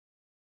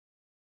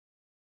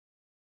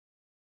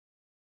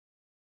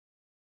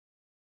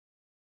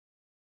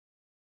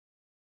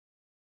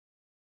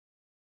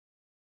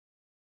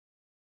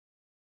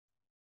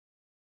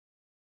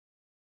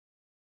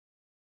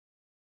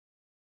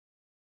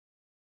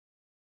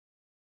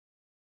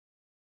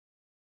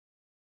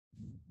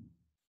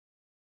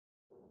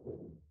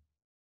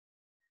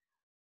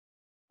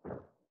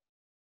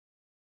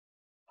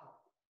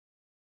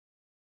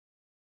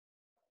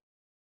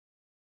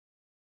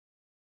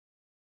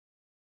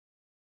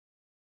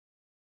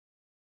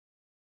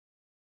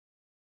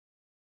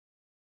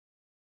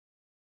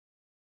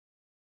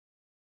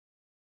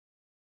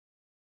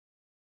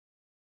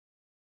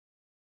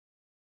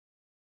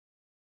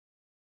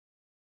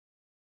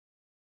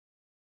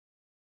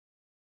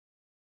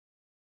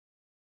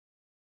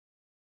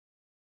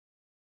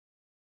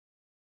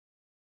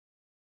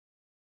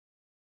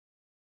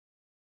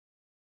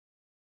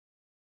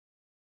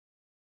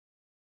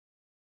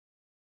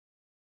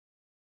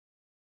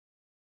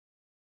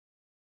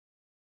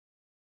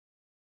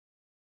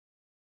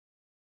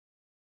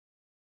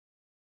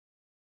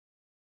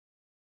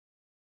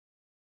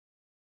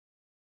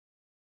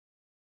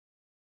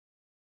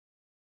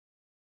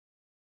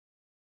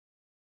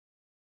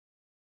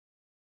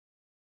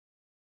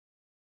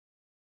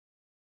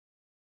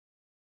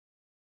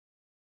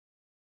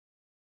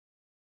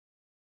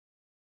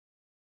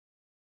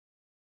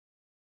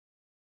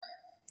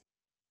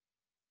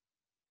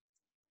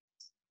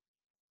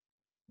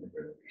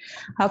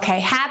Okay,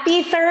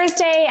 happy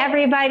Thursday,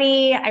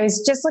 everybody. I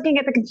was just looking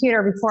at the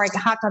computer before I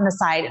hopped on the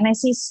side, and I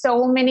see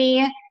so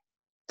many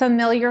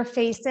familiar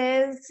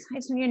faces. I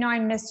just want you to know I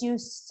miss you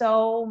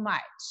so much.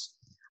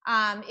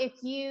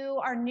 If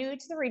you are new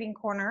to the Reading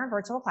Corner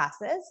virtual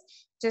classes,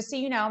 just so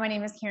you know, my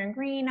name is Karen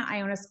Green.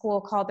 I own a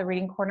school called the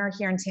Reading Corner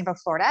here in Tampa,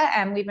 Florida,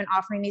 and we've been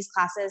offering these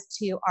classes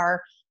to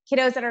our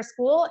kiddos at our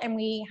school, and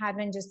we have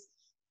been just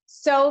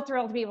so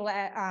thrilled to be able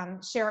to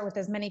share it with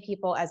as many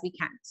people as we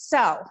can.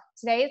 So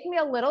today is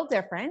gonna be a little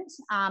different.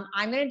 I'm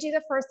gonna do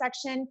the first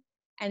section,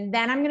 and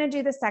then I'm gonna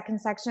do the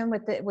second section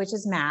which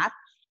is math.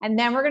 And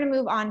then we're gonna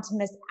move on to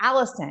Miss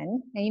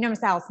Allison. And you know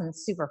Miss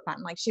Allison's super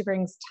fun. Like, she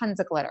brings tons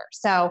of glitter.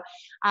 So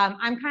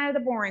I'm kind of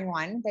the boring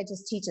one that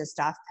just teaches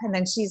stuff. And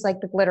then she's like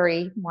the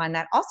glittery one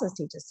that also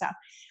teaches stuff.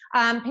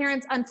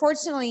 Parents,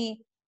 unfortunately,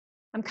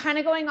 I'm kind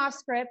of going off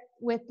script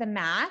with the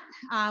math.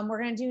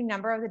 We're gonna do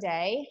number of the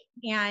day.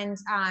 And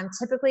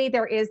typically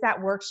there is that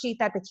worksheet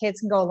that the kids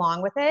can go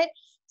along with it.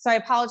 So I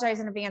apologize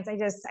in advance.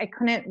 I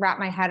couldn't wrap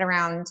my head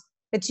around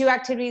the two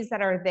activities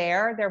that are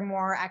there. They're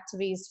more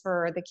activities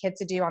for the kids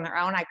to do on their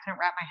own. I couldn't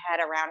wrap my head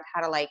around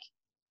how to like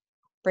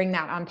bring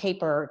that on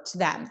paper to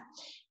them.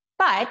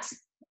 But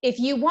if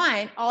you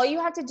want, all you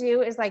have to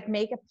do is like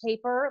make a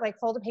paper, like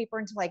fold a paper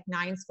into like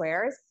 9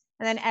 squares.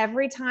 And then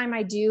every time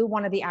I do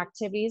one of the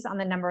activities on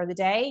the number of the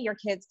day, your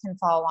kids can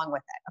follow along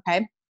with it,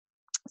 okay?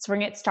 So we're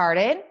gonna get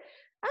started.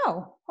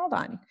 Oh, hold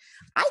on.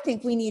 I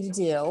think we need to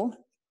do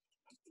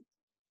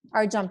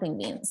our jumping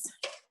beans.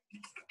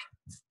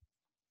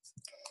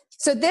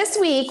 So this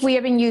week we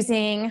have been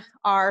using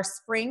our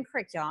spring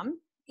curriculum,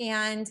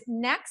 and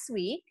next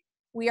week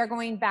we are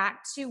going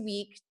back to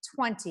week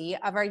 20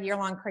 of our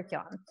year-long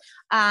curriculum.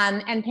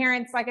 And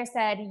parents, like I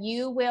said,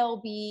 you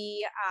will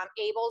be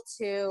able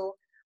to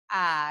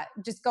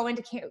just go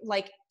into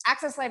like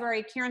Access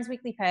Library, Karen's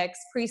Weekly Picks,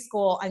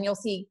 preschool, and you'll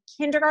see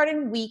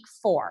kindergarten week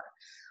 4.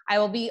 I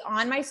will be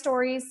on my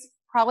stories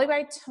probably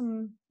by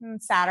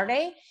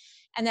Saturday,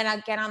 and then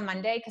again on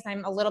Monday, because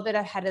I'm a little bit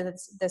ahead of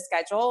the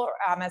schedule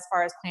as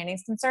far as planning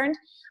is concerned.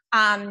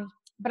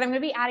 But I'm going to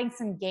be adding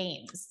some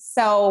games.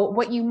 So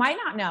what you might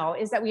not know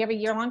is that we have a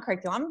year-long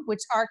curriculum, which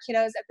our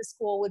kiddos at the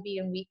school would be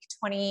in week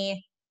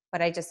 20, what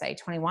did I just say,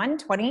 21,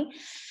 20?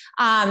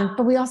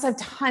 But we also have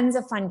tons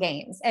of fun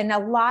games. And a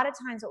lot of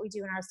times what we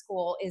do in our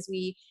school is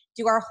we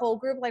do our whole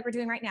group like we're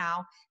doing right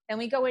now. Then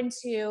we go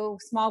into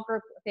small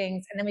group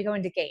things, and then we go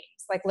into games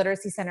like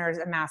literacy centers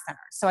and math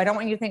centers. So I don't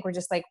want you to think we're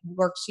just like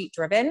worksheet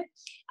driven.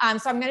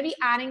 So I'm going to be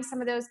adding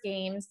some of those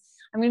games.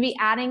 I'm going to be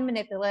adding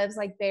manipulatives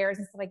like bears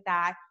and stuff like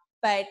that.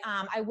 But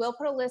I will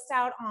put a list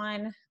out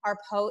on our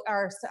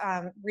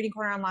Reading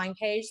Corner online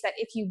page that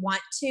if you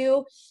want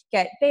to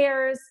get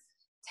bears,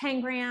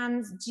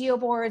 tangrams,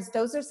 geoboards,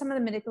 those are some of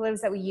the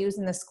manipulatives that we use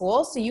in the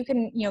school. So you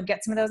can,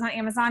 get some of those on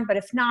Amazon, but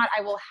if not,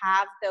 I will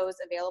have those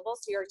available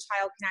so your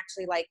child can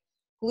actually like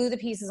glue the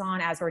pieces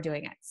on as we're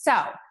doing it.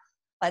 So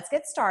let's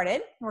get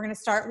started. We're going to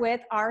start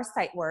with our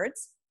sight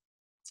words.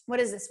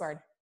 What is this word?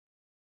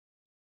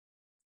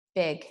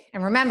 Big.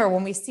 And remember,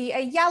 when we see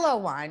a yellow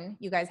one,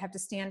 you guys have to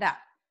stand up.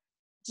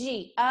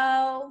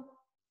 G-O,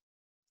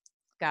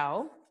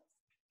 go.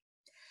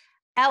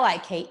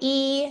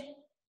 L-I-K-E,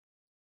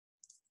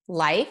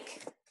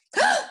 like.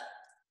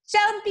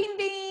 Jumping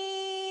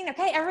bean.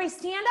 Okay, everybody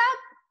stand up.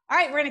 All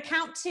right, we're gonna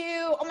count to,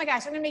 oh my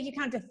gosh, I'm gonna make you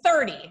count to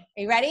 30. Are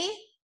you ready?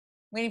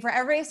 Waiting for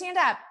everybody to stand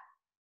up.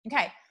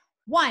 Okay,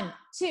 1,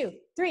 2,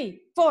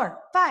 3, 4,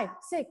 5,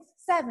 6,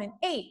 7,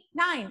 8,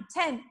 9,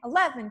 10,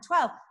 11,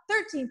 12,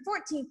 13,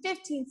 14,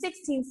 15,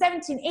 16,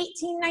 17,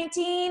 18,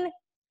 19,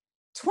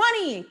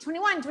 20,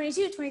 21,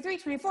 22, 23,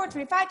 24,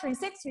 25,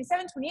 26,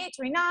 27, 28,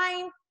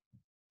 29,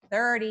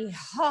 30.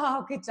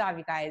 Oh, good job,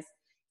 you guys.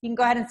 You can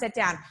go ahead and sit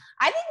down.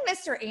 I think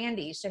Mr.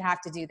 Andy should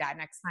have to do that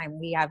next time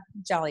we have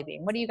Jelly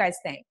Bean. What do you guys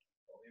think?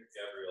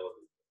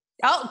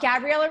 Oh,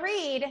 Gabriella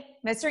Reed.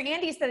 Mr.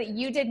 Andy said that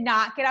you did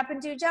not get up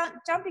and do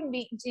jumping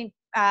bean.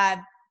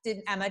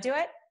 Did Emma do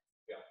it?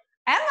 Yeah.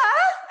 Emma,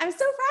 I'm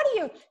so proud of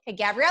you. Okay,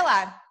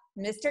 Gabriella,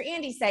 Mr.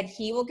 Andy said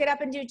he will get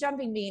up and do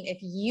jumping bean if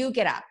you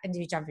get up and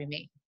do jumping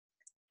bean.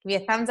 Give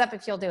me a thumbs up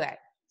if you'll do it.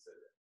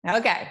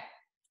 Okay.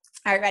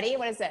 All right, ready?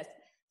 What is this?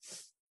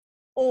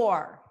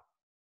 Or.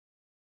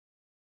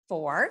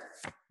 For.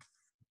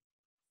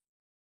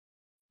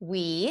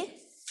 We.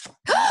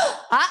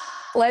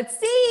 Let's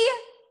see.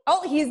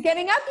 Oh, he's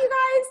getting up, you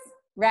guys.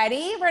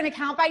 Ready? We're going to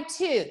count by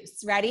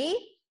 2s. Ready?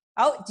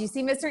 Oh, do you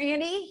see Mr.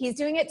 Andy? He's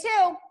doing it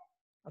too.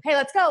 Okay,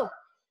 let's go.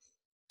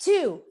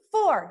 2,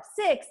 4,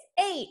 6,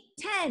 8,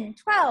 10,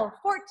 12,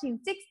 14,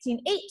 16,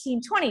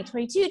 18, 20,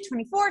 22,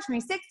 24,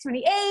 26,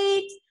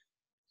 28,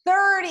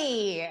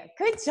 30.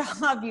 Good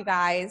job, you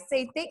guys.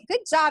 Say good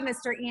job,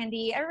 Mr.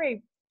 Andy.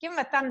 Everybody give him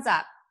a thumbs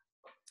up.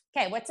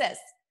 Okay, what's this?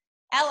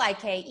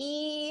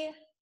 L-I-K-E,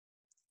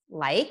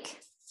 like.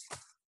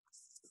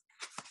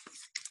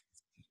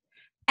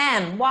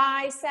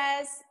 M-Y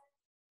says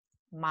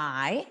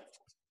my.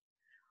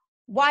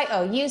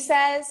 Y-O-U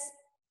says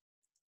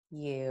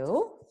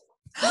you.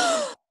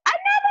 Another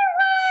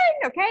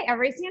one. Okay,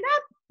 everybody stand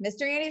up.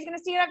 Mr. Andy's gonna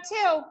speed it up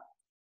too.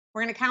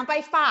 We're gonna count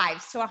by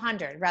fives to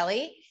 100,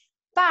 ready?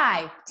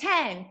 5,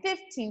 10,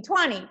 15,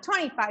 20,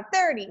 25,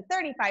 30,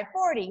 35,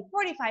 40,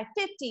 45,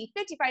 50,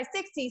 55,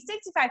 60,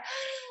 65,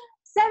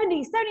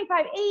 70,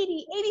 75,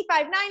 80,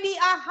 85, 90,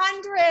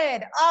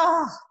 100.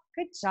 Oh,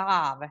 good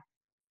job.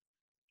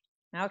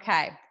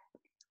 Okay.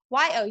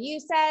 YOU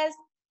says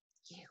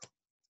you.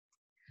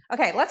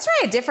 Okay, let's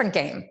try a different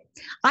game.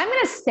 I'm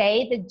gonna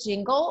say the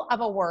jingle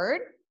of a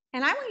word,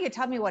 and I want you to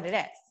tell me what it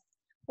is.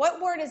 What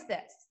word is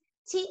this?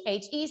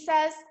 THE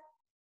says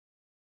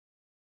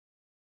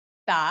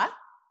the.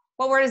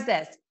 What word is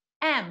this?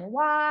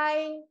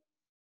 MY.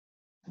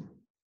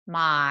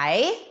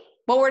 My.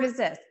 What word is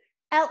this?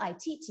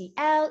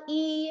 LITTLE.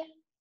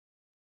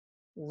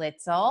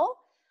 Little.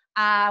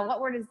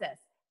 What word is this?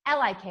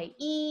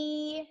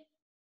 LIKE.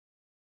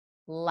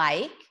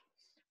 Like.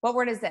 What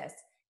word is this?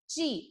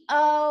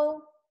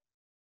 GO.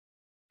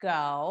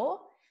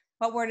 Go.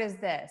 What word is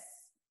this?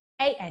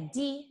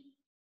 AND.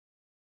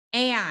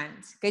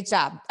 And. Good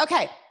job.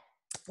 Okay,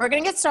 we're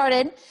gonna get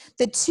started.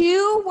 The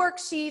 2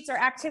 worksheets or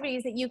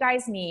activities that you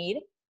guys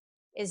need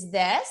is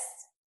this.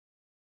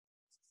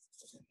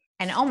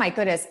 And oh my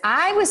goodness,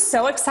 I was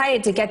so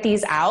excited to get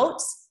these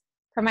out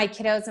for my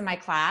kiddos in my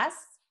class,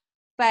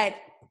 but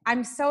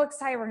I'm so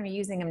excited we're gonna be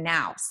using them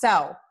now.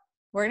 So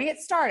we're gonna get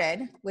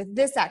started with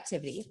this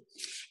activity.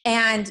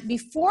 And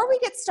before we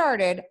get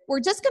started,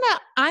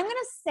 I'm gonna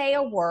say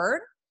a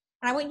word,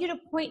 and I want you to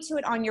point to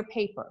it on your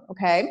paper,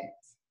 okay?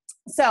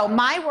 So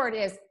my word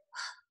is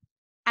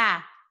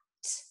hat.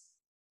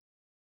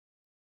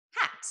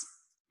 Hat.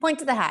 Point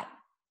to the hat.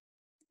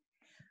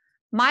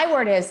 My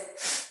word is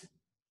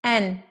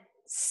fence.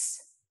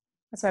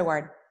 That's my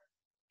word.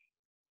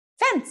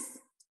 Fence.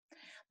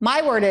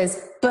 My word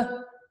is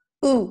boot.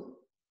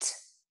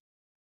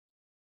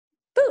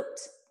 Boot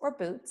or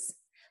boots.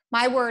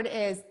 My word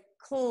is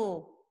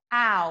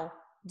cloud.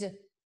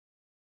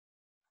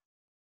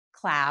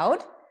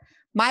 Cloud.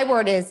 My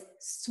word is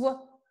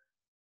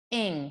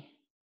swing.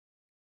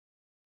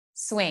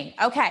 Swing.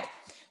 Okay,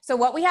 so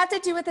what we have to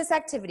do with this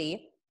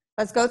activity,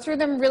 let's go through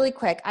them really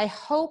quick. I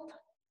hope,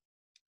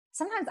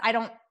 sometimes I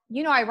don't,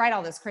 I write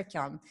all this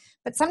curriculum,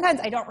 but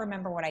sometimes I don't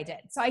remember what I did.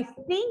 So I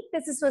think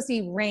this is supposed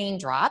to be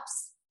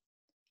raindrops,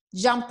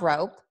 jump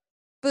rope,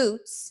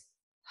 boots,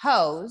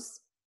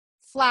 hose,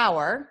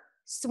 flower,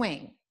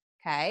 swing,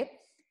 okay?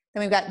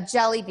 Then we've got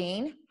jelly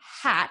bean,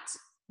 hat,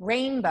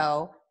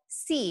 rainbow,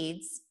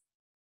 seeds.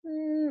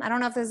 I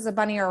don't know if this is a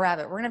bunny or a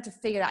rabbit. We're gonna have to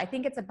figure it out. I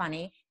think it's a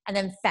bunny, and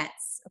then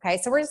fence, okay?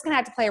 So we're just gonna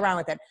have to play around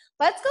with it.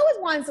 Let's go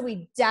with ones that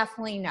we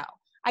definitely know.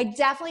 I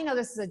definitely know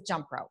this is a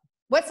jump rope.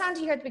 What sound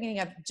do you hear at the beginning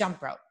of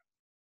jump rope?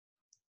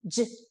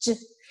 J, j.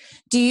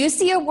 Do you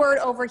see a word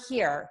over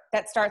here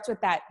that starts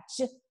with that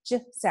j, j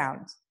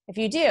sound? If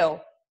you do,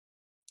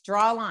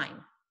 draw a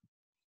line.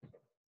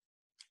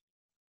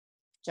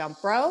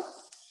 Jump rope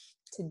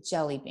to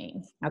jelly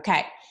bean.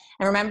 Okay,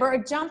 and remember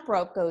a jump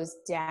rope goes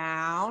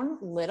down,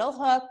 little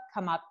hook,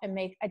 come up and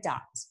make a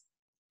dot.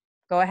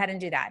 Go ahead and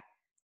do that.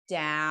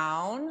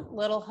 Down,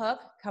 little hook,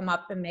 come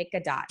up and make a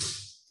dot.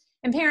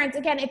 And parents,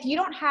 again, if you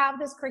don't have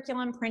this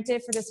curriculum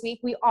printed for this week,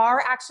 we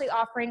are actually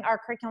offering our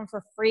curriculum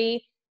for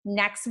free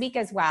next week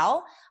as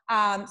well.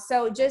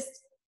 So just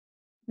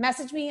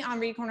message me on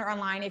Read Corner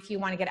Online if you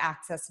want to get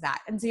access to that.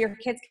 And so your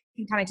kids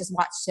can kind of just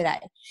watch today.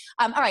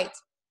 All right,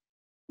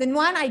 then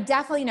one I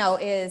definitely know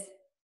is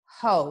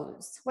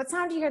hose. What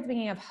sound do you hear at the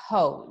beginning of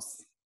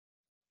hose?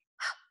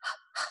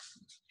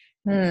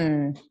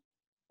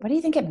 What do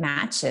you think it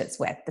matches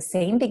with? The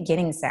same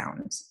beginning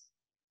sound.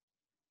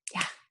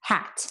 Yeah,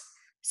 hat.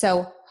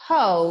 So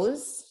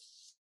hose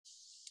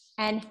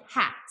and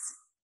hat.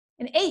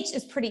 And H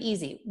is pretty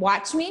easy.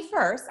 Watch me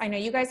first. I know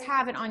you guys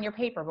have it on your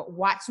paper, but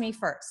watch me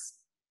first.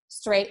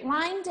 Straight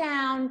line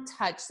down,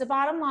 touch the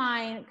bottom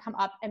line, come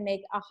up and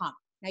make a hump.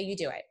 Now you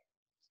do it.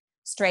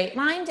 Straight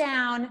line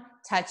down,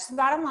 touch the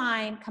bottom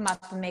line, come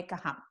up and make a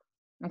hump.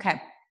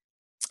 Okay.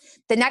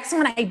 The next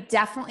one I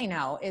definitely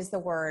know is the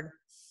word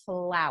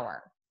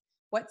flower.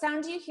 What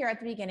sound do you hear at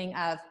the beginning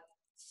of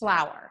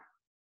flower?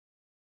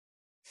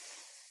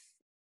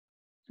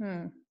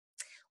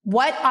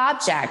 What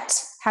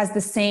object has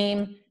the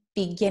same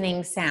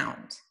beginning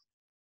sound?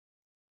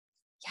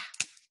 Yeah,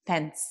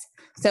 fence.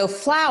 So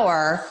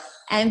flower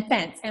and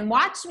fence. And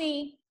watch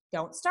me,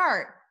 don't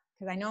start,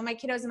 because I know my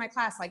kiddos in my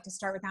class like to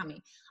start without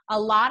me. A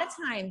lot of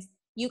times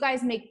you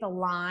guys make the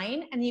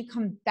line and you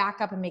come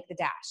back up and make the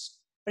dash.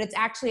 But it's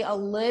actually a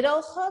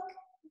little hook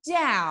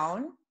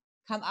down,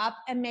 come up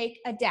and make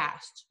a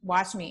dash.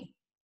 Watch me.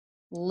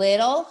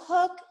 Little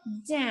hook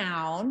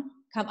down,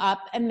 come up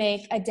and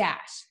make a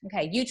dash.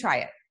 Okay, you try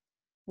it.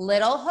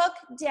 Little hook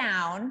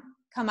down,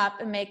 come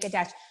up and make a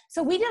dash.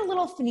 So we did a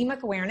little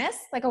phonemic awareness,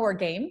 like a word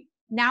game.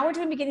 Now we're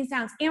doing beginning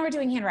sounds and we're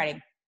doing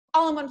handwriting,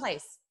 all in one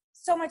place.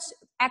 So much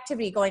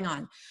activity going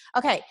on.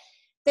 Okay,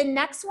 the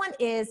next one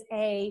is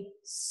a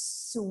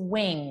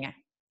swing.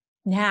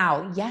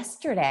 Now,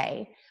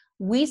 yesterday,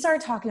 we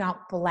started talking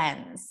about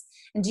blends.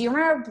 And do you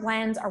remember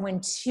blends are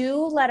when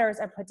two letters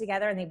are put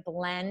together and they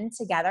blend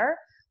together?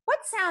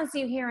 What sounds do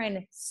you hear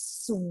in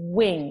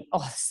swing?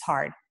 Oh, this is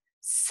hard.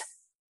 S,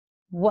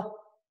 w,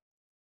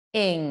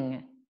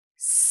 ing,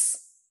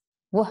 s,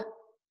 w,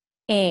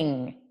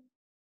 ing.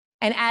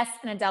 An S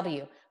and a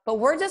W. But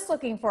we're just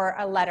looking for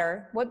a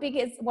letter. What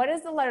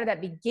is the letter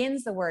that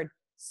begins the word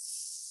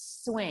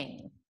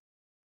swing?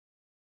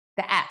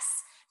 The S.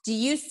 Do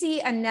you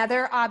see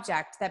another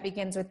object that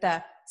begins with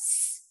the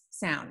S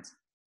sound?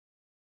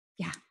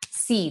 Yeah,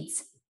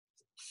 seeds.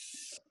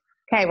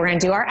 Okay, we're gonna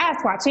do our S.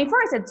 Watch me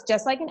first. It's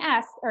just like an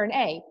S or an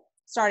A.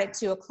 Start at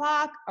 2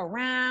 o'clock,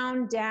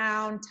 around,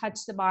 down, touch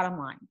the bottom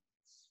line.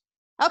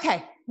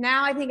 Okay,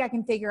 now I think I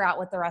can figure out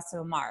what the rest of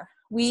them are.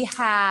 We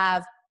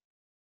have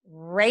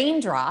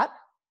raindrop.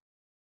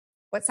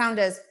 What sound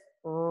does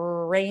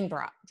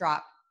raindrop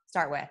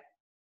start with?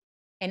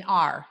 An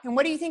R. And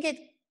what do you think it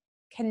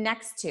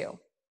connects to?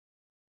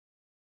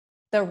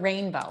 The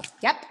rainbow.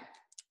 Yep.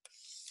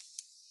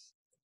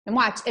 And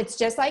watch, it's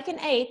just like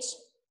an H,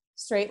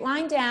 straight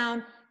line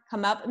down,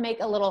 come up and make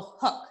a little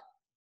hook.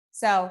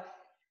 So,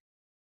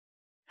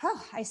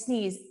 oh, I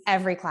sneeze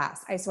every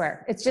class, I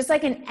swear. It's just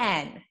like an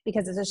N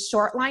because it's a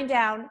short line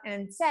down,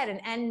 and instead an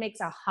N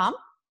makes a hump.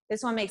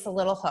 This one makes a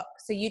little hook.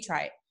 So you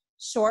try it.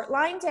 Short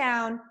line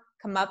down,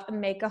 come up and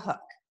make a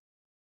hook.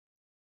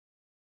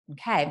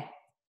 Okay.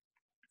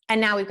 And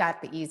now we've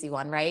got the easy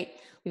one, right?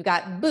 We've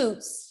got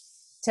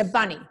boots to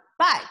bunny.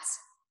 But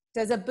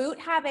does a boot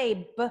have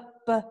a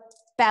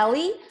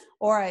belly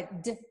or a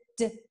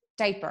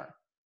diaper?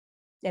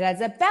 It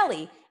has a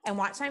belly. And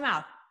watch my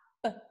mouth.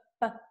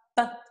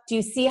 Do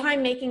you see how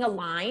I'm making a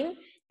line?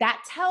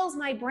 That tells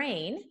my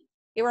brain,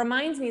 it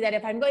reminds me that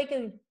if I'm going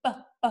to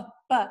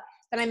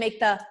then I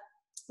make the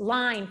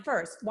line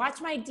first.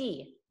 Watch my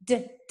D.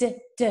 Am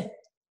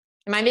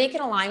I making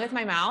a line with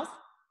my mouth?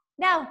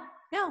 No.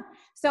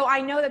 So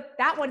I know that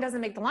that one doesn't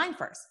make the line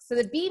first. So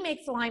the B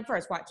makes the line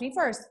first. Watch me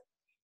first.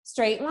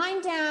 Straight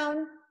line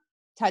down,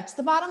 touch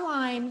the bottom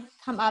line,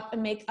 come up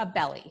and make a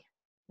belly.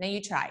 Now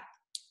you try.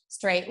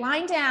 Straight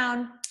line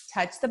down,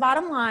 touch the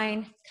bottom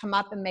line, come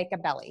up and make a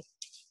belly.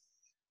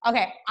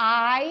 Okay,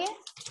 I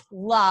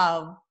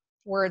love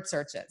word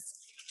searches.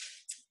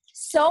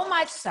 So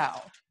much so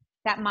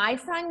that my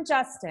son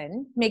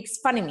Justin makes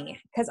fun of me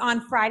because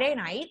on Friday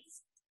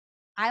nights,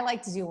 I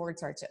like to do word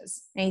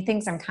searches. And he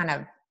thinks I'm kind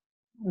of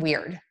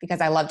weird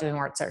because I love doing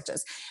word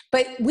searches.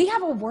 But we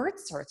have a word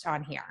search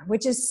on here,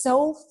 which is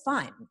so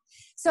fun.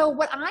 So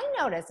what I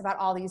notice about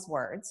all these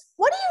words,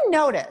 what do you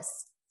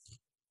notice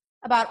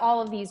about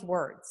all of these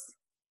words?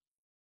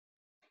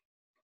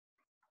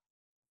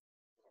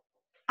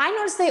 I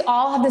notice they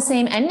all have the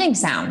same ending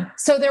sound.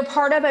 So they're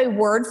part of a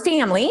word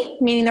family,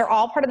 meaning they're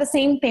all part of the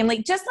same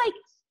family. Just like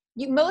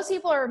most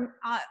people are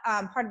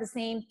part of the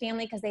same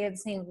family because they have the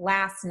same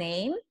last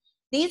name.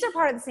 These are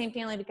part of the same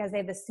family because they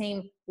have the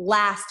same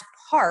last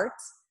part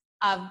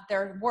of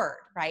their word,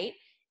 right?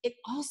 It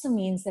also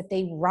means that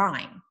they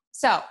rhyme.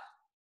 So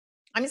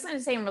I'm just going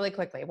to say them really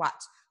quickly. Watch.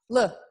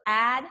 L,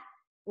 add,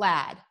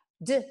 lad.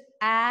 D,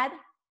 add,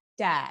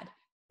 dad.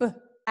 B,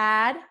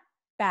 add,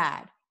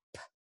 bad. P,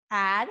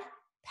 add,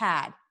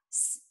 pad.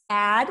 S,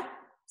 add,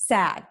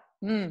 sad.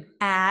 M,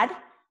 add,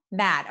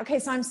 mad. Okay,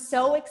 so I'm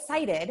so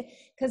excited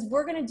because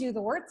we're going to do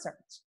the word search,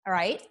 all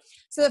right?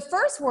 So the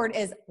first word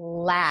is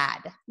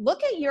lad.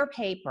 Look at your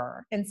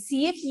paper and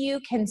see if you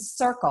can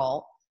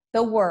circle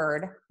the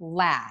word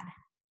lad.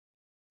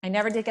 I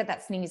never did get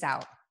that sneeze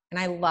out, and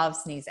I love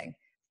sneezing.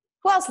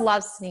 Who else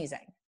loves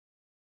sneezing?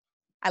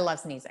 I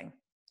love sneezing.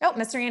 Oh,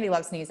 Mr. Andy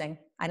loves sneezing.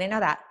 I didn't know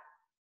that.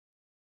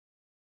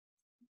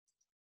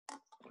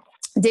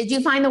 Did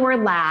you find the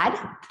word lad?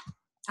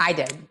 I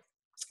did.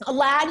 A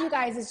lad, you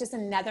guys, is just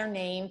another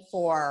name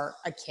for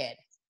a kid.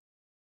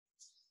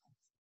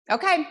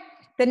 Okay,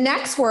 the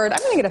next word, I'm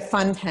going to get a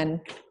fun pen.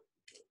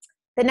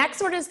 The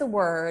next word is the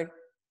word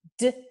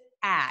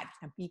add.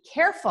 Now be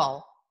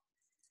careful.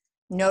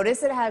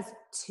 Notice it has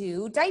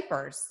 2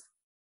 diapers.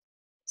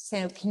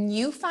 So can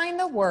you find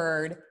the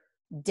word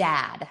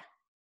dad?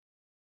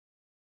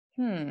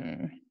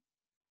 I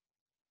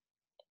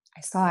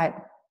saw it.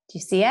 Do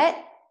you see it?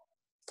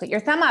 Put your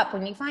thumb up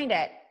when you find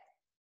it.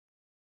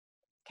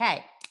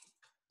 Okay,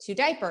 2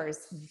 diapers.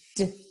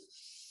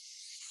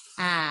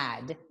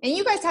 Add. And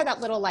you guys have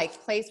that little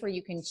place where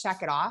you can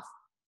check it off.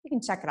 You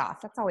can check it off.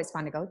 That's always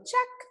fun to go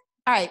check.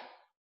 All right.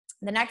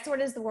 The next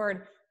word is the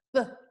word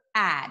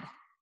add.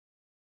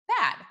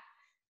 Bad.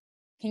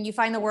 Can you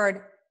find the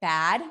word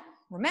bad?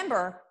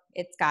 Remember,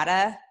 it's got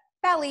a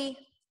belly.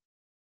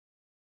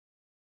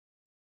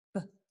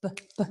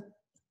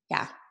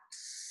 Yeah.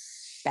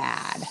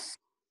 Bad.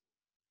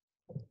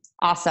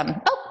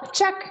 Awesome. Oh,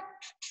 check.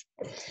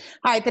 All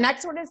right, the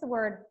next word is the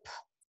word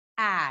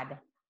add,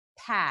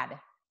 pad. Do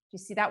you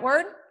see that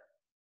word?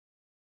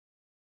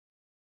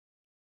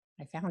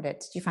 I found it.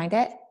 Did you find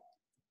it?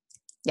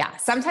 Yeah,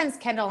 sometimes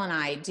Kendall and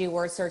I do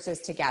word searches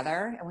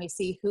together and we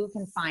see who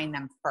can find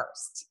them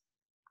first.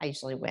 I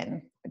usually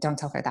win, but don't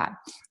tell her that.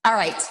 All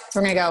right, so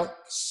we're gonna go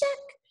check.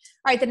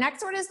 All right, the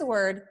next word is the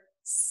word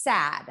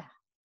sad. Do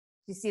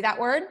you see that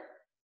word? I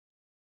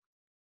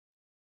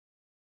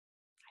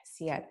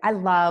See it? I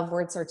love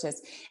word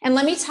searches. And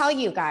let me tell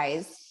you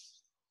guys,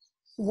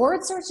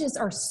 word searches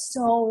are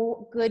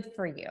so good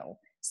for you.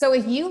 So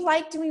if you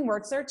like doing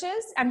word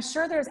searches, I'm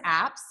sure there's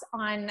apps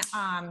on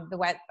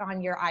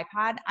on your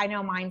iPad. I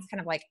know mine's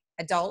kind of like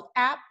adult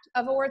app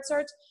of a word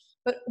search,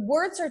 but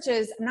word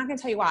searches, I'm not going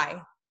to tell you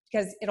why,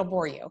 because it'll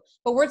bore you.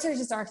 But word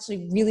searches are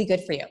actually really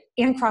good for you,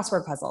 and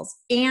crossword puzzles,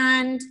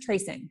 and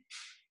tracing,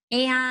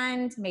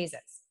 and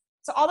mazes.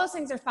 So all those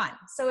things are fun.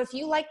 So if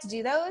you like to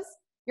do those,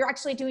 you're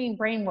actually doing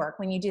brain work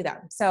when you do them.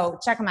 So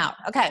check them out.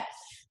 Okay.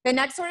 The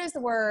next word is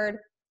the word,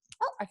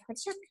 oh, I forgot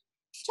to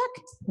check.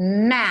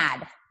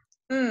 Mad.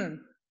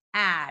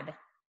 Add.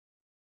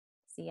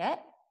 See it?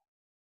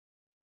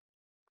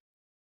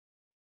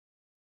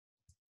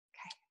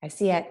 Okay, I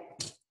see it.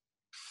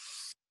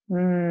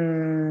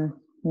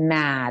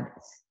 Mad.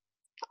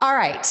 All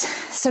right,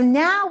 so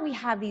now we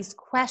have these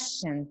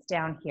questions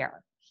down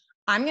here.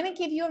 I'm gonna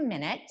give you a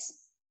minute,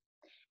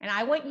 and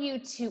I want you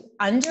to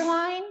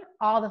underline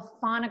all the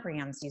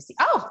phonograms you see.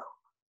 Oh,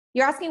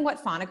 you're asking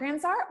what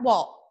phonograms are?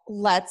 Well,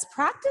 let's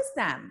practice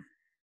them.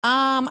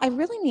 I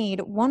really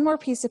need one more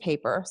piece of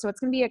paper, so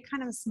it's gonna be a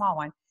kind of a small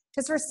one,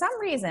 because for some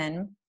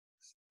reason,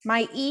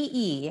 my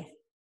EE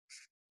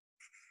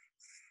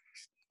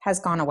has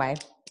gone away.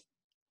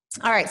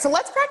 All right, so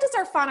let's practice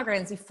our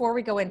phonograms before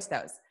we go into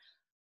those.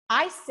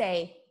 I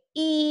say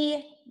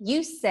E,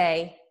 you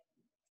say,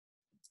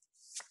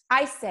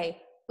 I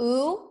say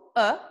oo,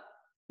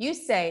 you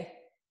say,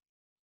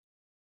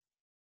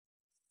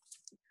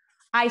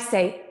 I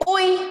say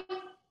oi,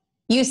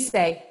 you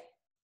say,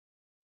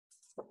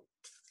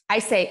 I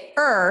say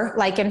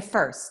like in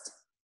first.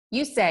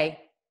 You say,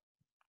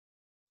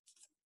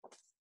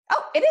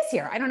 oh, it is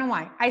here. I don't know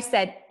why. I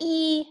said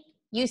E,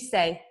 you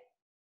say,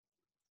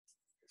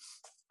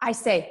 I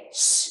say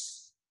sh,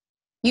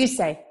 you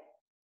say,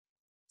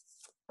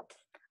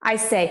 I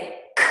say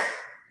k,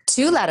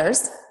 2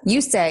 letters, you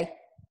say,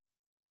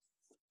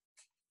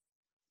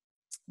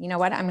 you know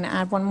what, I'm gonna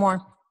add one more,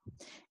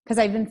 because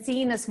I've been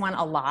seeing this one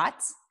a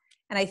lot,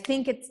 and I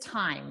think it's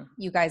time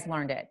you guys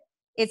learned it.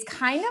 It's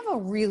kind of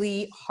a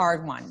really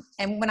hard one.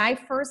 And when I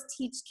first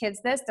teach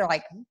kids this, they're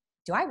like,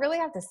 do I really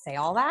have to say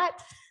all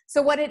that?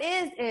 So what it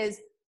is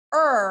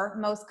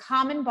most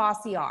common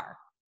bossy R.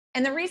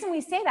 And the reason we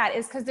say that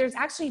is because there's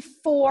actually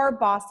 4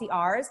 bossy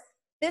R's.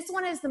 This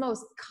one is the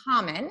most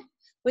common,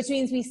 which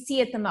means we see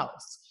it the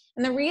most.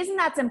 And the reason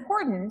that's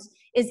important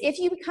is if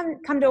you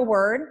come to a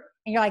word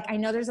and you're like, I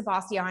know there's a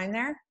bossy R in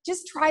there,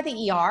 just try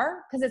the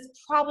ER, because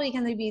it's probably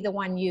going to be the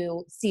one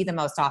you see the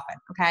most often,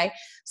 okay?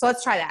 So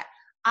let's try that.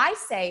 I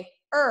say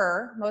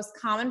most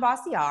common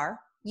bossy R.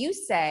 You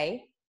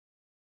say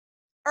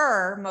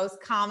most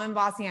common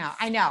bossy R.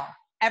 I know.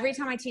 Every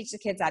time I teach the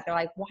kids that, they're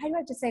like, why do I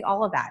have to say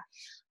all of that?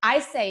 I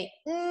say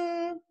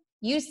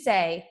you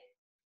say,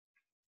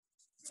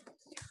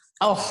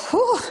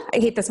 oh, I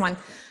hate this one.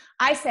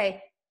 I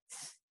say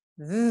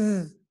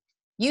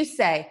you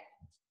say,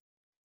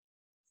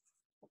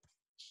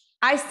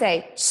 I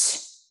say sh,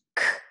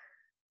 k,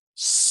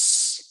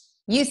 sh.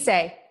 You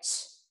say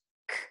sh,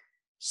 k,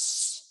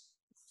 sh.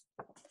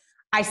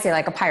 I say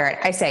like a pirate.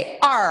 I say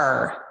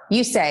R.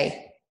 You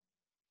say,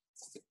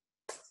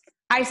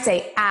 I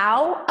say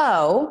ow,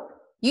 O.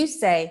 You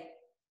say,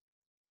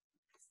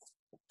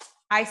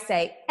 I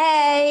say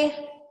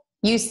A.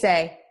 You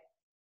say.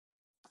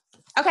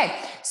 Okay,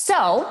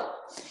 so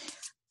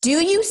do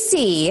you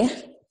see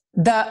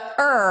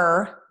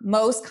the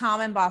most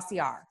common bossy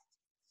R?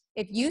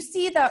 If you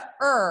see the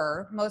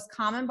most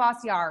common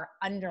bossy R,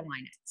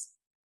 underline it.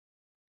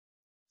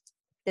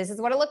 This is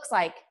what it looks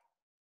like.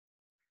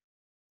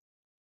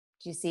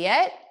 Do you see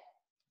it?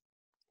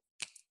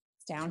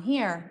 It's down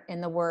here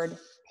in the word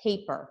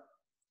paper.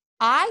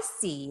 I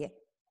see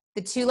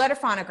the 2-letter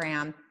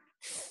phonogram.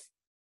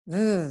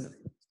 Do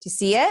you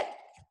see it?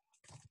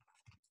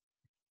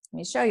 Let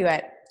me show you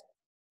it.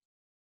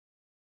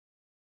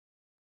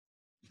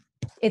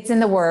 It's in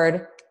the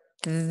word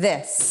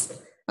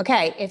this.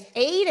 Okay, if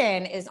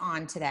Aiden is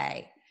on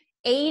today,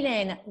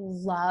 Aiden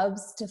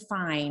loves to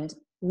find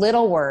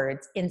little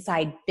words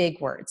inside big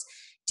words.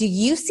 Do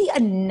you see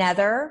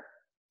another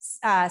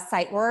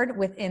sight word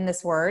within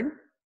this word?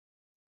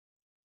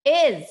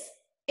 Is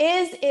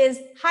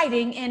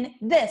hiding in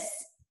this.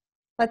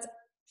 Let's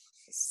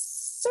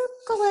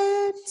circle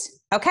it.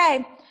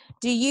 Okay,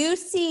 do you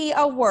see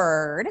a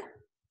word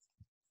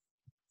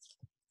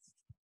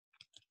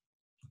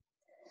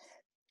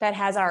that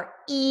has our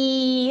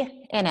E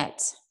in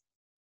it?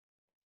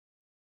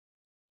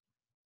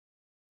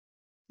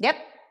 Yep,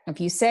 if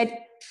you said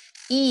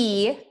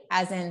E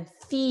as in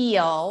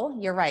feel,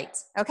 you're right.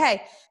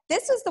 Okay,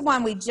 this is the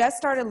one we just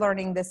started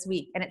learning this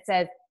week, and it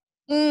says,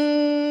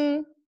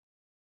 Do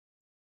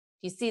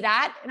you see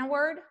that in a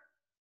word?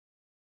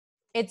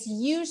 It's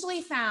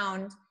usually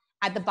found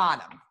at the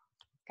bottom,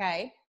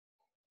 okay?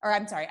 Or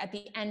I'm sorry, at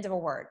the end of a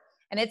word.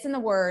 And it's in the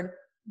word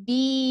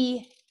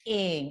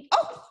being.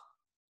 Oh,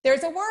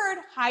 there's a word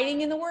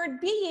hiding in the word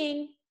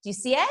being. Do you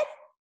see it?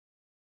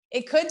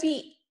 It could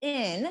be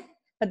in,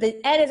 but the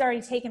ed is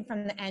already taken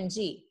from the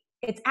NG.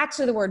 It's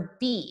actually the word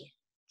be.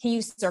 Can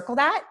you circle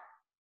that?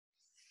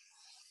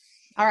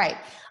 All right,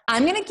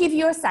 I'm gonna give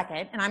you a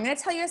second and I'm gonna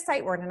tell you a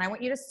sight word and I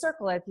want you to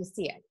circle it if you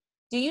see it.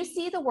 Do you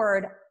see the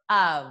word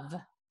of?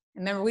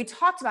 Remember, we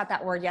talked about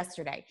that word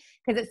yesterday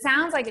because it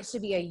sounds like it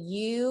should be a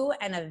U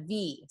and a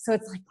V. So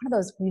it's like one of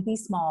those really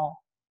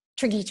small,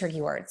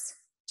 tricky words.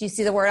 Do you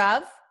see the word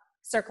of?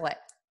 Circle it.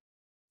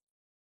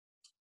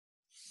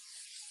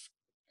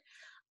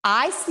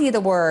 I see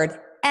the word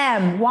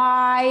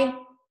M-Y,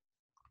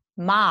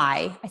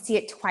 my. I see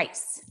it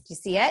twice. Do you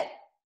see it?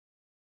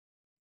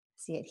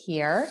 See it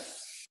here.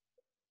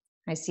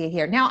 I see it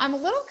here. Now, I'm a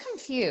little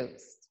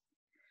confused.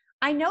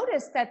 I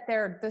noticed that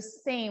they're the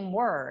same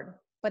word,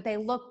 but they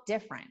look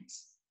different.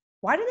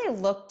 Why do they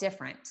look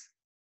different?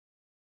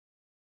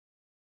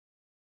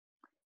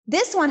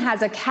 This one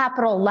has a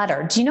capital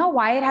letter. Do you know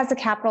why it has a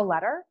capital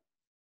letter?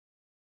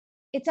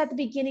 It's at the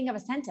beginning of a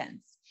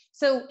sentence.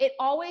 So it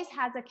always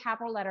has a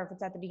capital letter if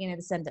it's at the beginning of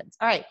the sentence.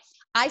 All right,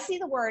 I see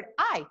the word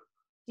I. Do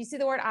you see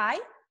the word I?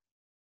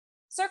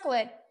 Circle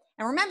it.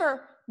 And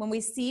remember, when we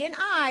see an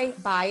I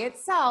by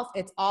itself,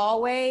 it's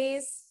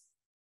always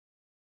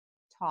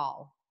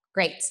tall.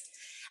 Great.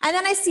 And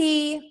then I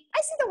see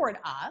the word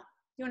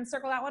You want to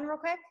circle that one real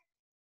quick?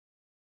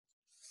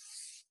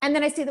 And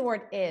then I see the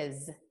word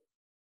is.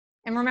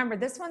 And remember,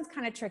 this one's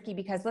kind of tricky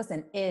because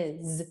listen,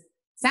 is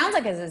sounds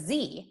like it's a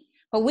Z,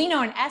 but we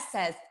know an S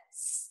says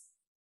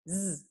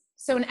Z.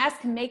 So an S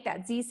can make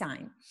that Z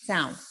sound.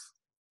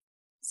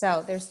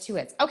 So there's two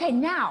It's. Okay,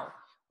 now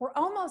we're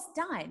almost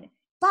done,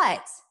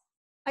 but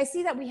I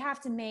see that we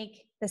have to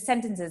make the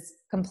sentences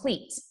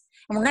complete.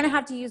 And we're going to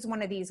have to use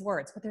one of these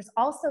words, but there's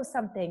also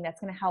something that's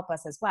going to help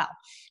us as well.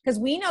 Because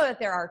we know that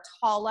there are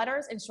tall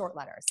letters and short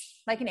letters.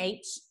 Like an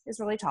H is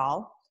really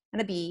tall,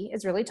 and a B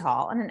is really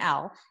tall, and an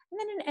L, and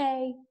then an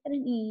A, and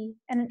an E,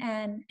 and an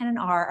N, and an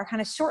R are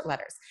kind of short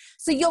letters.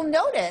 So you'll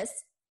notice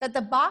that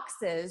the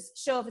boxes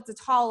show if it's a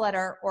tall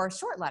letter or a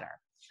short letter.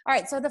 All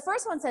right, so the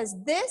first one says,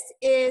 this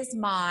is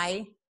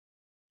my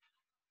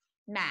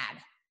mad.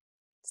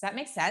 Does that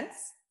make sense?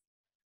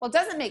 Well, it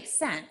doesn't make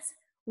sense.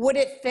 Would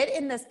it fit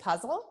in this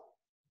puzzle?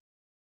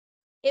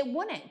 It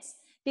wouldn't,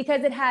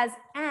 because it has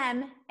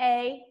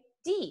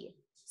M-A-D.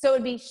 So it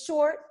would be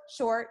short,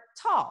 short,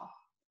 tall.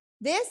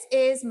 This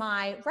is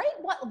my,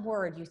 write what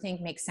word you think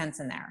makes sense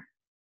in there.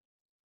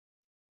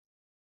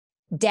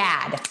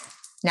 Dad.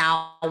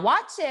 Now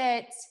watch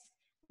it.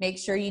 Make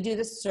sure you do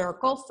the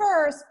circle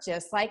first,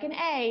 just like an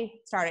A.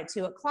 Start at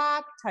 2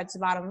 o'clock, touch the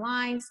bottom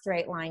line,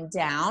 straight line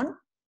down.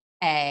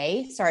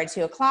 A, start at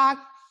 2 o'clock,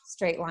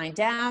 straight line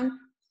down.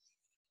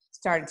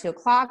 Start at 2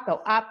 o'clock,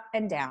 go up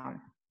and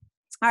down.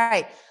 All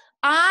right,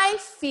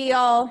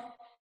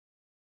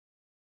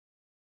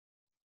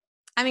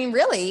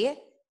 really,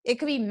 it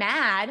could be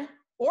mad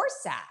or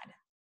sad.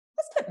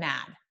 Let's put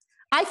mad.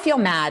 I feel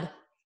mad.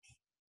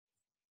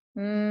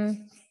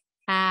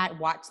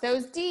 Watch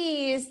those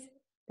D's.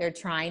 They're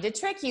trying to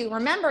trick you.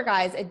 Remember,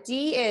 guys, a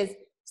D is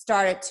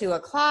start at 2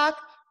 o'clock,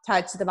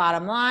 touch the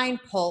bottom line,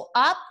 pull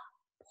up,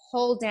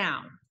 pull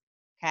down,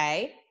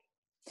 okay?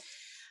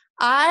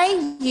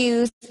 I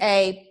use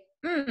a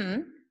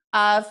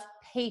of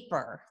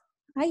paper.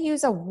 I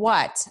use a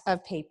what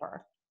of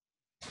paper?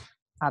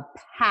 A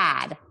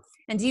pad.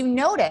 And do you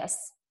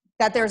notice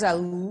that there's a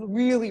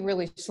really,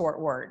 really short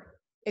word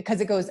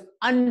because it goes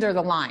under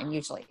the line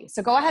usually.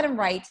 So go ahead and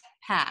write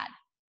pad.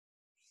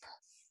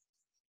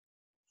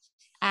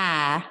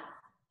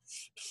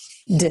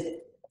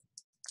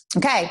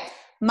 Okay,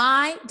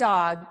 my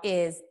dog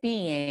is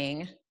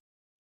being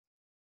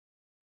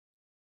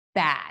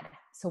bad.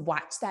 So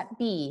watch that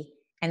B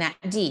and that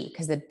D,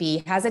 because the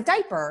B has a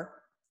diaper.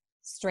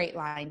 Straight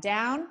line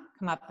down,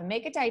 come up and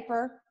make a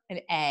diaper. An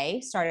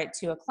A, start at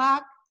 2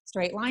 o'clock,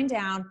 straight line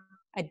down.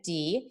 A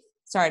D,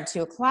 start at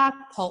 2 o'clock,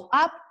 pull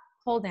up,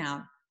 pull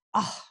down.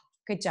 Oh,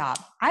 good job.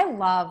 I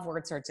love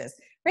word searches.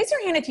 Raise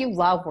your hand if you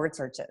love word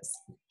searches.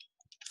 I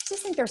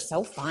just think they're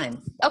so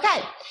fun.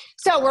 Okay,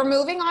 so we're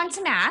moving on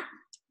to math.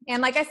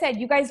 And like I said,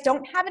 you guys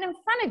don't have it in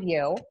front of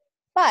you,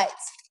 but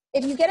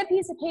if you get a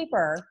piece of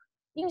paper,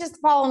 you can just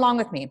follow along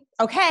with me.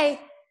 Okay, do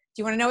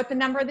you want to know what the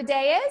number of the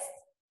day is?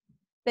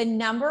 The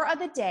number of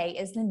the day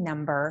is the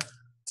number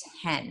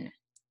 10.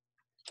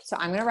 So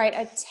I'm going to write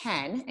a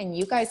 10, and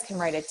you guys can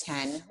write a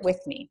 10 with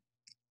me.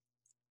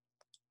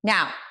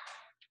 Now,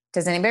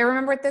 does anybody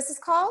remember what this is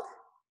called?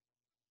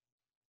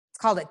 It's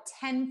called a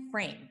 10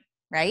 frame,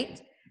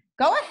 right?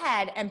 Go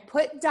ahead and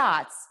put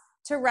dots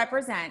to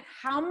represent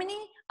how many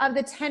of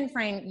the 10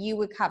 frame you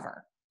would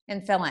cover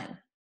and fill in.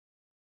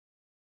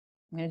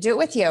 I'm going to do it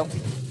with you.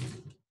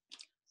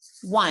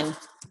 1,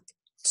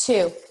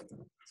 2,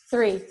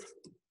 3,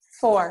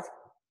 4,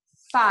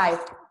 5,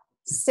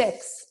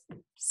 6,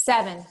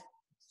 7,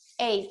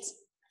 8,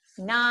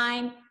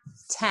 9,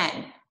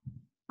 10.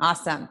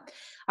 Awesome.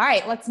 All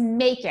right, let's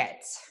make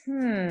it.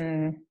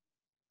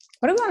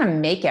 What do we want to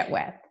make it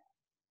with?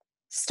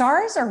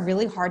 Stars are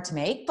really hard to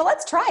make, but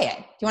let's try it.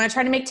 Do you want to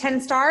try to make 10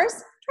 stars?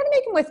 Try to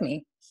make them with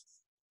me.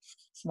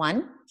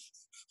 1,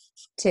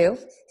 2,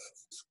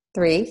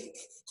 3,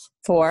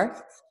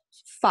 4,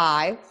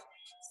 5,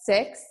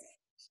 6,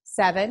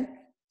 7,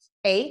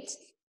 8,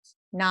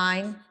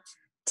 9,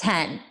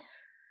 10.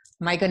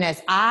 My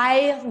goodness,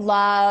 I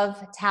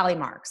love tally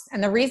marks.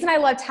 And the reason I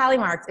love tally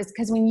marks is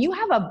because when you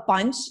have a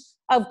bunch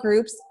of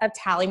groups of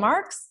tally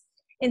marks,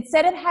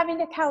 instead of having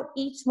to count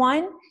each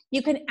one,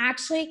 you can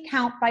actually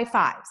count by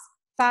fives.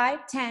 5,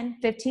 10,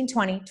 15,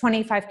 20,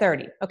 25,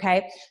 30,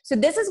 okay? So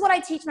this is what I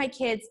teach my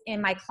kids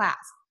in my class.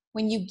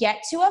 When you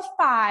get to a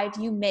 5,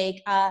 you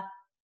make a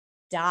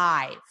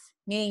dive,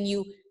 meaning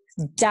you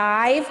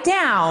dive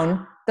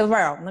down the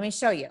row. Let me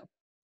show you.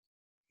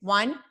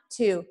 1,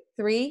 2,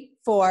 3,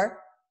 4.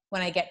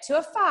 When I get to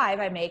a 5,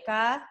 I make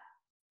a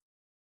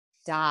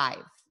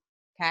dive,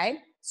 okay?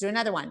 Let's do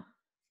another one.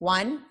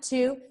 1,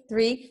 2,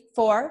 3,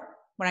 4.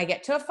 When I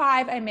get to a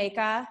 5, I make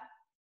a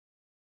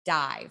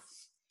dive.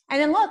 And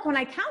then look, when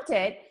I count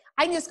it,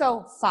 I can just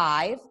go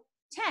 5,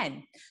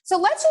 10. So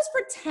let's just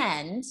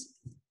pretend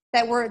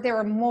that there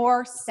were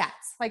more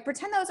sets. Like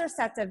pretend those are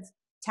sets of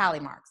tally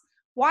marks.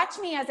 Watch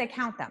me as I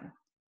count them.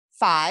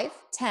 5,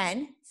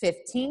 10,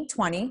 15,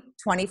 20,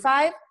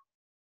 25,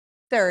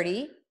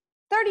 30,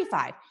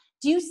 35.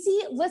 Do you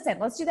see? Listen,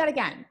 let's do that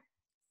again.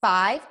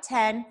 5,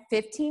 10,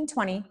 15,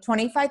 20,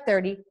 25,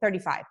 30,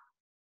 35.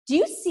 Do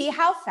you see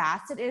how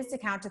fast it is to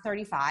count to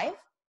 35?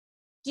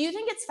 Do you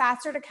think it's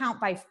faster to count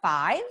by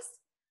fives?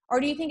 Or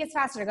do you think it's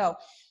faster to go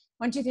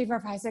 1, 2, 3, 4,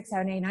 5, 6,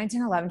 7, 8, 9,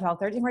 10, 11, 12,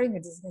 13, 14,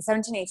 15, 16,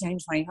 17, 18, 19,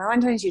 20,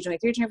 21, 22,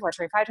 23, 24,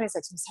 25,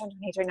 26, 27,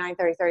 28, 29,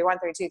 30, 31,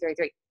 32,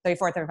 33,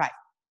 34, 35.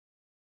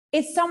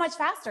 It's so much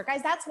faster.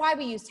 Guys, that's why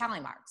we use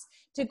tally marks,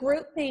 to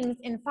group things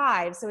in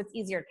fives so it's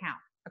easier to count,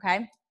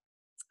 okay?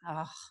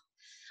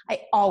 I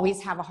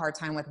always have a hard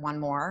time with one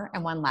more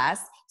and one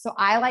less, so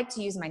I like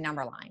to use my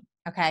number line,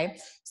 okay?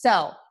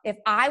 So if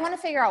I want to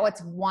figure out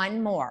what's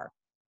one more,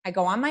 I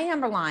go on my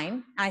number line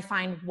and I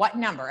find what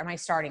number am I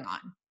starting on.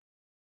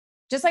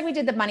 Just like we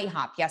did the bunny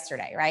hop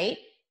yesterday, right?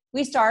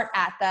 We start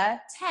at the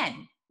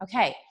 10.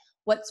 Okay,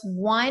 what's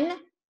one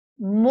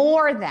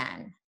more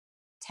than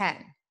 10?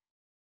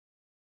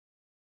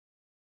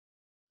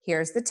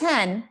 Here's the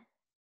 10.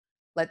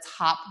 Let's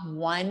hop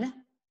one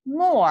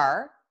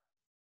more.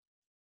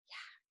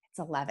 Yeah, it's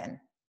 11.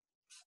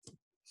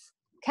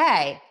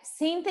 Okay,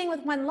 same thing with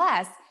one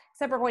less,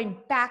 except we're going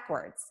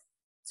backwards.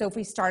 So if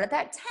we start at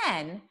that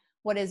 10,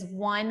 what is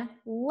one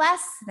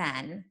less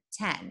than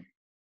 10?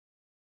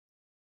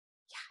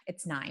 Yeah,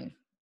 it's 9.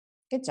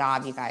 Good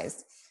job, you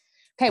guys.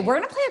 Okay, we're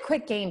gonna play a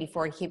quick game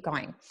before we keep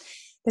going.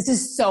 This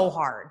is so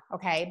hard,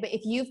 okay? But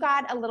if you've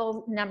got a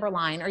little number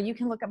line, or you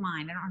can look at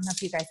mine. I don't know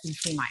if you guys can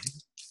see mine.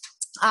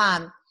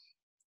 Let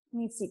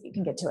me see if you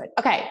can get to it.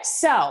 Okay,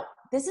 so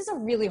this is a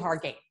really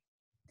hard game.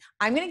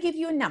 I'm gonna give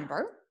you a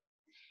number,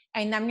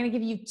 and I'm gonna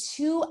give you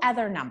 2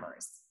 other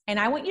numbers. And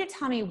I want you to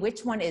tell me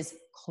which one is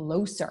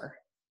closer.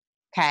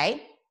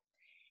 Okay,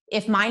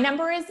 if my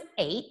number is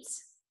 8,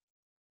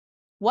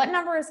 what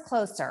number is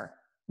closer,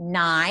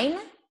 9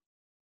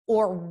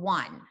 or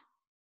 1?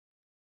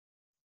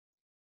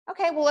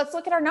 Okay, well, let's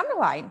look at our number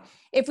line.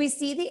 If we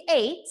see the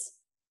 8,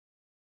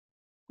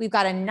 we've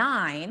got a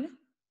 9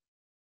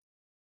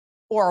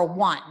 or a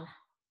 1.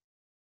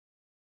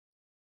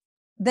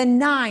 The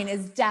 9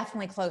 is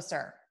definitely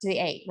closer to the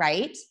 8,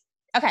 right?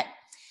 Okay,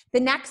 the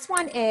next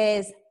one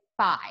is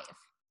 5.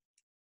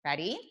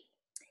 Ready?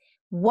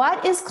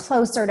 What is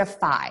closer to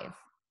 5?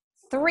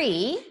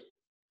 3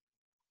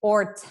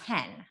 or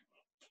 10?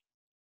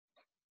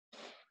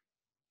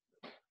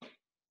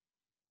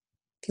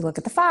 If you look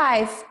at the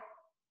 5,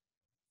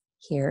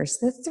 here's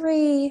the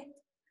 3.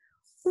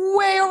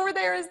 Way over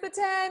there is the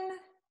 10.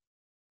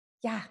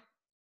 Yeah,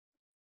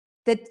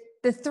 the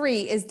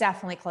 3 is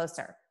definitely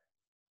closer.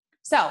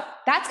 So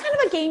that's kind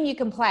of a game you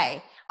can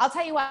play. I'll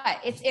tell you what,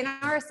 it's in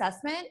our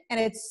assessment and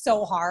it's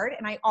so hard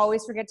and I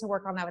always forget to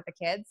work on that with the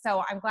kids.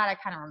 So I'm glad I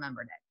kind of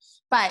remembered it.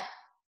 But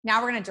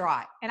now we're gonna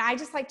draw it. And I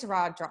just like to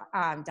draw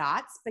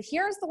dots, but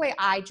here's the way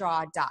I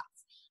draw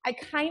dots. I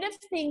kind of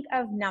think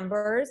of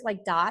numbers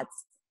like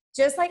dots,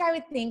 just like I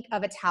would think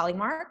of a tally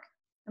mark.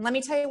 And let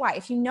me tell you why.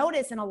 If you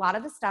notice in a lot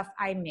of the stuff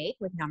I make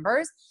with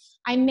numbers,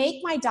 I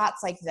make my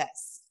dots like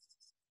this.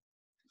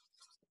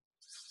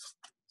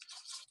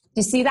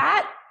 Do you see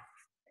that?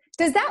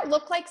 Does that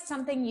look like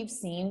something you've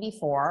seen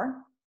before?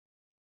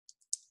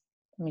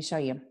 Let me show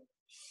you.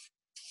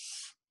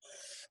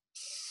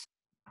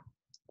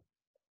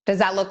 Does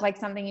that look like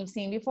something you've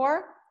seen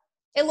before?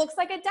 It looks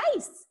like a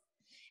dice.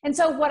 And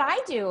so what I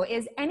do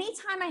is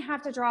anytime I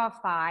have to draw a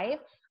 5,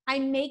 I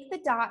make the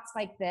dots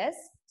like this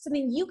so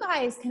then you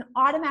guys can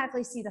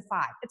automatically see the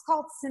 5. It's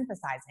called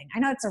synthesizing. I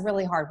know it's a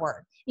really hard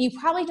word. You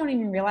probably don't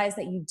even realize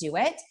that you do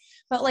it,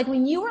 but like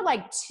when you were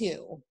like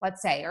 2,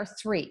 let's say, or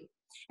 3,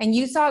 and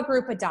you saw a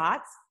group of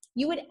dots,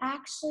 you would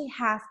actually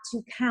have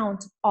to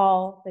count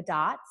all the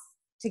dots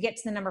to get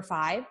to the number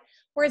 5.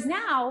 Whereas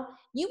now,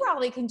 you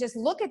probably can just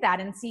look at that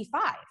and see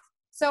 5.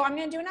 So I'm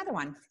gonna do another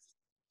one.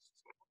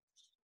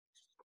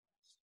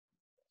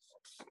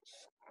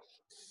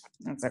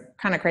 That's a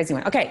kind of crazy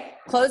one. Okay,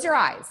 close your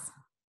eyes.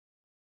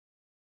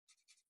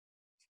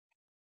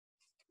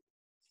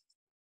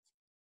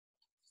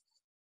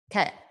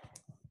 Okay.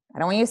 I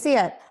don't want you to see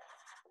it.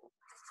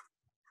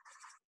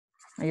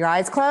 Are your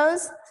eyes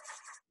closed?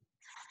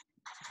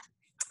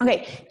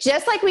 Okay,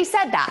 just like we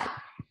said that,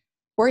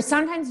 where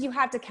sometimes you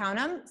have to count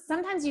them,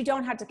 sometimes you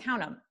don't have to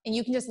count them, and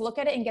you can just look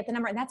at it and get the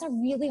number, and that's a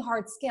really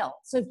hard skill.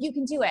 So if you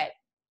can do it,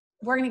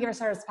 we're gonna give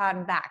ourselves a pat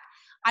on the back.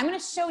 I'm gonna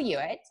show you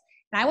it,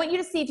 and I want you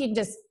to see if you can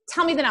just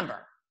tell me the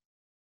number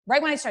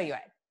right when I show you it.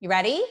 You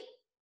ready?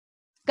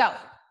 Go.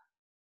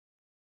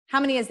 How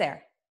many is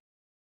there?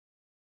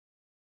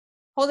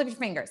 Hold up your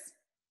fingers.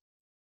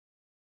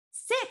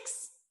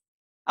 6.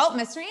 Oh,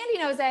 Mr. Andy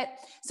knows it.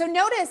 So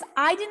notice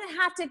I didn't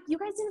have to, you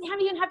guys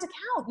didn't even have to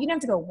count. You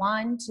didn't have to go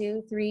 1,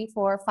 2, 3,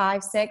 4,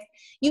 5, 6.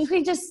 You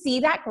could just see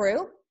that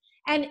group.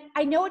 And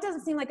I know it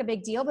doesn't seem like a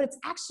big deal, but it's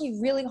actually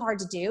really hard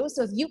to do.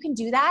 So if you can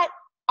do that,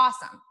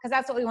 awesome, because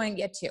that's what we want to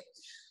get to.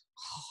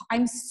 Oh,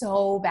 I'm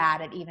so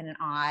bad at even and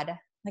odd.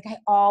 Like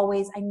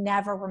I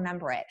never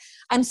remember it.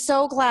 I'm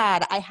so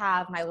glad I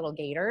have my little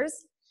gators,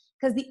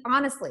 because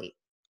honestly,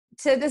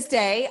 to this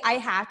day, I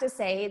have to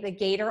say the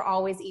gator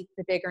always eats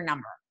the bigger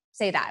number.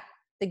 Say that.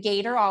 The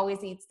gator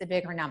always eats the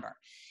bigger number.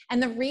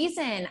 And the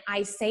reason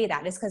I say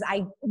that is because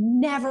I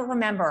never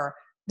remember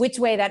which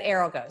way that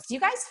arrow goes. Do you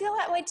guys feel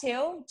that way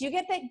too? Do you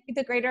get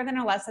the greater than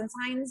or less than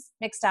signs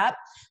mixed up?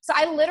 So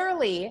I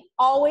literally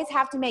always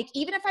have to make,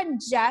 even if I'm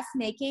just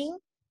making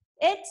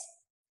it,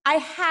 I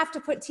have to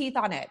put teeth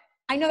on it.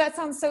 I know that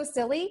sounds so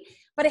silly,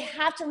 but I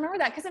have to remember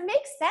that because it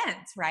makes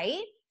sense,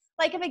 right?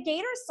 Like if a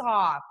gator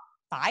saw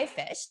 5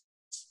 fish,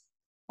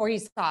 or you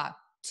saw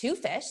 2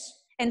 fish,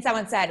 and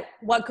someone said,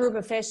 what group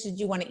of fish did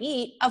you want to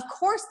eat? Of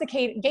course the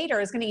gator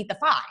is going to eat the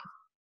 5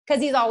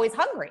 because he's always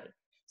hungry.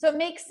 So it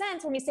makes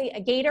sense when we say a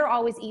gator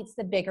always eats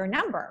the bigger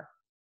number.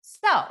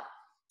 So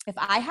if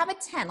I have a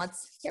 10,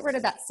 let's get rid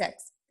of that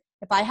 6.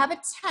 If I have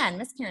a 10,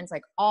 Miss Karen's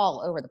like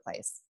all over the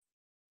place.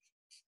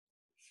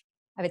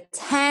 I have a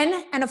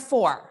 10 and a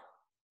 4,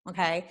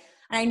 okay?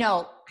 And I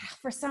know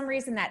for some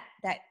reason that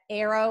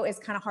arrow is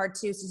kind of hard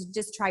too, so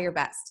just try your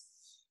best.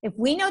 If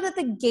we know that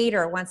the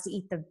gator wants to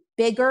eat the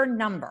bigger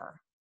number,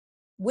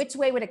 which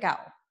way would it go?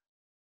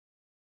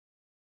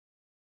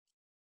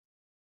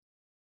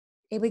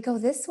 It would go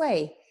this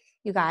way,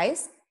 you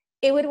guys.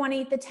 It would want to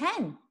eat the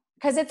 10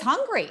 because it's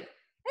hungry.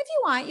 If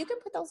you want, you can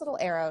put those little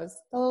arrows,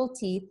 the little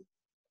teeth.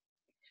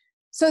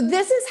 So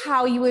this is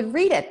how you would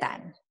read it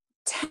then.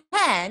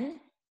 10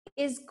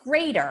 is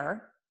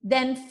greater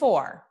than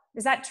 4.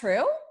 Is that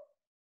true?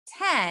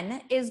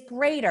 10 is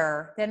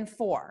greater than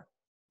 4.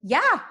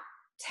 Yeah,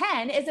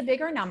 10 is a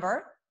bigger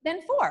number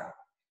than 4.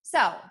 So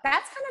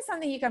that's kind of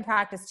something you can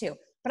practice too.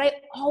 But I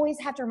always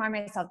have to remind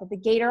myself that the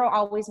gator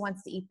always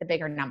wants to eat the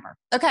bigger number.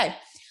 Okay,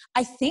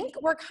 I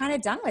think we're kind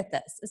of done with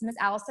this. Is Miss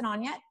Allison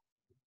on yet?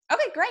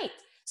 Okay, great.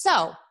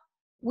 So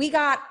we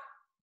got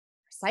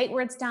sight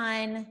words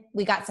done.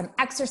 We got some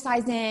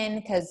exercise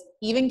in because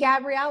even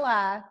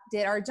Gabriella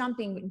did our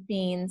jumping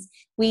beans.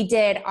 We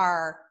kind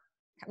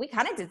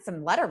of did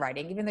some letter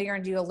writing, even though you're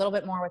going to do a little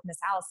bit more with Miss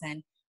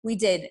Allison. We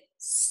did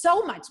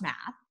so much math.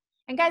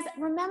 And guys,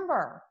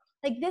 remember,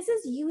 like this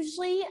is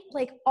usually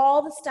like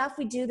all the stuff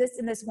we do this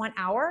in this 1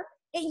 hour,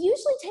 it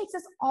usually takes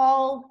us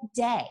all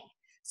day.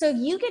 So if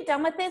you get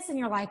done with this and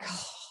you're like,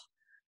 oh,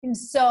 I'm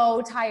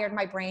so tired,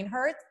 my brain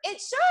hurts,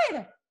 it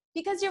should,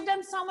 because you've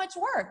done so much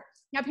work.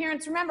 Now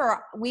parents,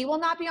 remember, we will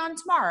not be on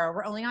tomorrow.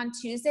 We're only on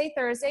Tuesday,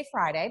 Thursday,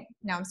 Friday.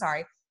 No, I'm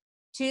sorry.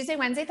 Tuesday,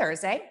 Wednesday,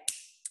 Thursday.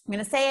 I'm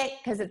going to say it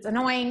because it's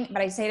annoying,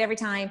 but I say it every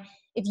time.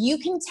 If you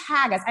can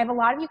tag us, I have a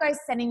lot of you guys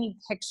sending me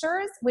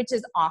pictures, which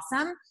is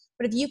awesome.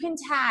 But if you can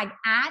tag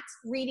at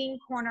Reading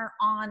Corner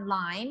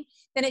Online,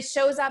 then it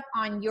shows up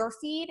on your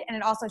feed and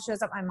it also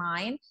shows up on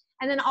mine.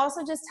 And then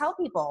also just tell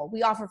people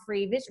we offer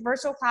free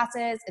virtual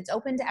classes. It's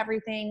open to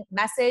everything.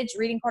 Message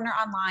Reading Corner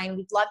Online.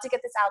 We'd love to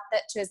get this out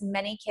to as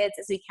many kids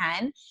as we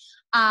can.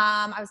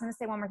 I was going to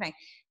say one more thing.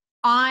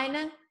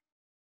 I'm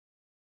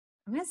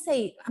just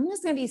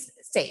going to be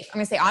safe. I'm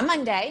going to say on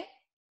Monday,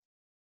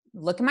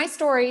 look at my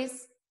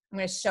stories. I'm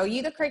going to show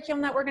you the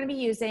curriculum that we're going to be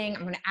using.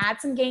 I'm going to add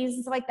some games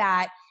and stuff like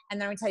that. And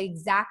then I'm going to tell you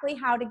exactly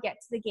how to get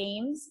to the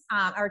games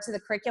or to the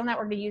curriculum that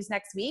we're going to use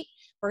next week.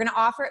 We're going to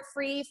offer it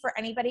free for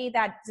anybody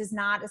that is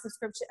not a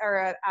subscription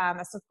or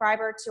a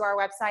subscriber to our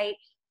website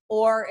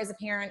or is a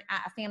parent,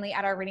 a family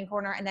at our Reading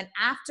Corner. And then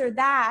after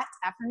that,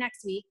 after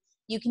next week,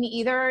 you can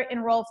either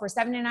enroll for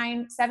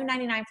 $7.99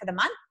 for the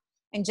month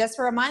and just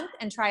for a month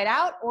and try it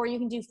out, or you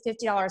can do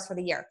 $50 for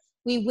the year.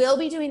 We will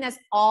be doing this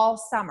all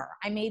summer.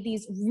 I made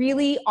these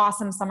really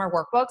awesome summer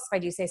workbooks, if I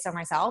do say so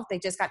myself. They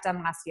just got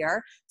done last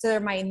year. So they're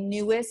my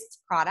newest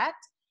product.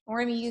 And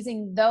we're gonna be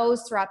using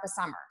those throughout the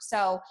summer.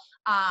 So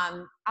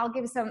I'll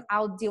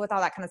deal with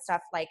all that kind of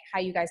stuff, like how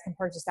you guys can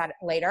purchase that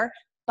later.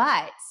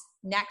 But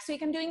next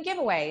week I'm doing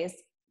giveaways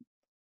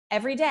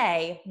every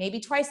day, maybe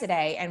twice a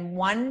day. And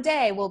one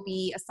day will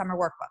be a summer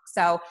workbook.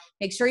 So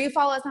make sure you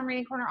follow us on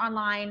Reading Corner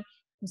Online.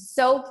 I'm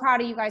so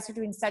proud of you guys for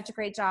doing such a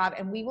great job.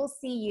 And we will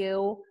see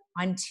you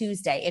on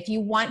Tuesday. If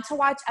you want to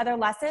watch other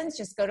lessons,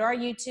 just go to our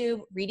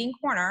YouTube Reading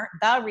Corner,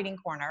 The Reading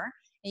Corner,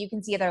 and you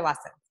can see other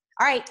lessons.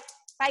 All right.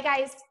 Bye,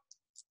 guys.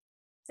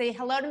 Say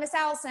hello to Miss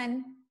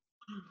Allison.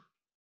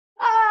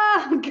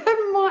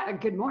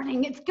 Good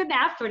morning. It's good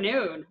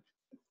afternoon.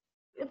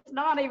 It's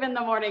not even the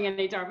morning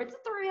anytime. It's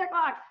 3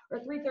 o'clock or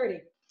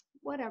 3:30.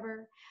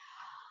 Whatever.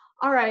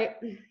 All right.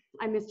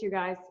 I missed you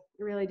guys.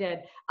 I really did.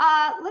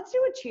 Let's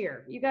do a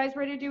cheer. You guys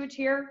ready to do a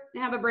cheer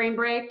and have a brain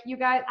break? You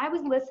guys, I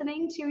was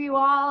listening to you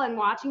all and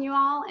watching you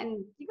all,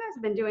 and you guys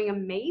have been doing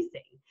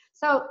amazing.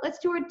 So let's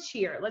do a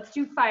cheer. Let's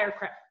do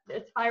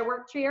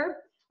firework cheer.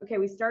 Okay,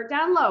 we start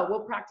down low.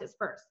 We'll practice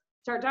first.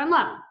 Start down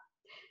low.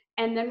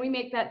 And then we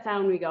make that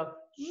sound. We go,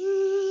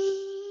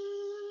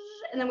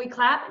 and then we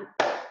clap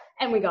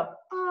and we go,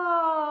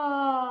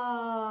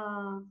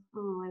 oh,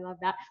 I love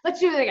that. Let's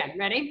do it again.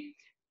 Ready?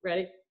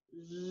 Ready?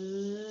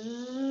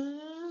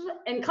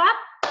 And clap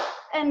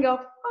and go,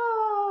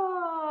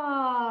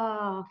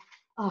 oh,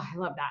 I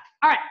love that.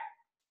 All right.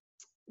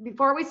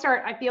 Before we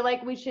start, I feel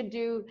like we should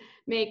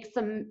make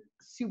some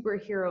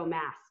superhero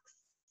masks.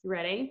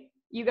 Ready?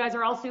 You guys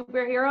are all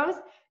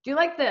superheroes. Do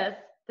like this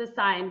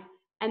sign,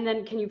 and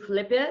then can you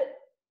flip it?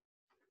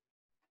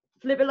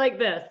 Flip it like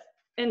this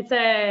and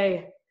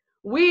say,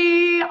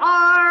 we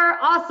are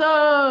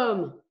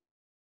awesome.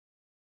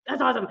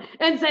 That's awesome.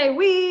 And say,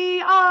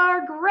 we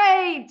are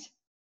great.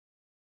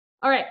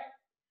 All right.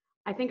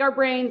 I think our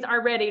brains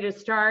are ready to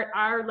start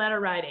our letter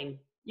writing.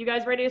 You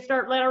guys ready to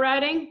start letter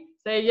writing?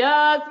 Say,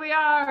 yes, we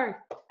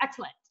are.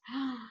 Excellent.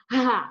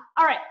 All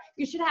right.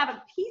 You should have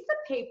a piece of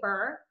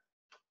paper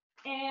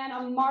and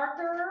a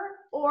marker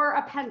or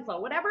a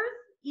pencil, whatever's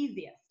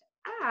easiest.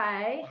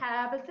 I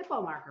have a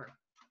Zippo marker.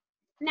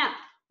 Now,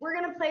 we're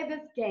going to play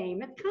this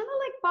game. It's kind of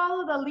like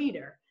follow the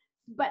leader,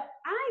 but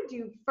I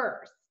do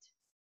first,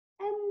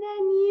 and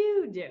then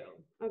you do,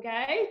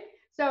 okay?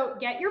 So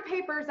get your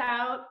papers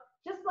out,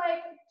 just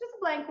a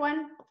blank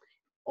one,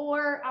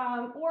 or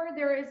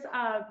there's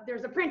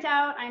a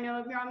printout. I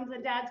know your moms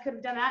and dads could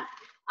have done that,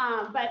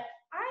 but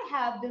I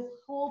have this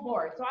whole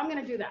board, so I'm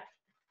going to do that.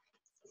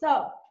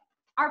 So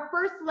our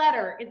first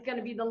letter is going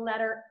to be the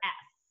letter S.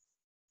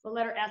 The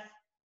letter S,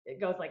 it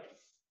goes like,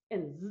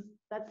 and Z,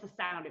 that's the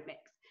sound it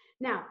makes.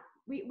 Now,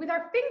 with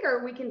our finger,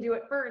 we can do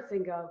it first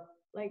and go,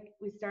 like,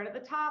 we start at the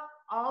top,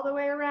 all the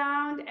way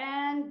around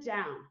and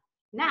down.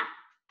 Now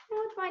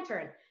it's my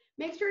turn.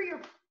 Make sure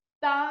your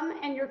thumb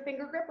and your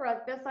finger grip are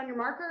like this on your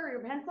marker or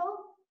your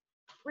pencil.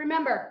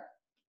 Remember,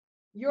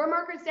 your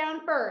marker's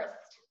down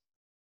first.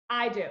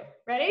 I do.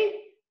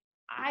 Ready?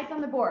 Eyes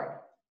on the board.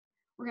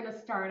 We're going to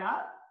start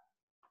up,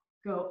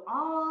 go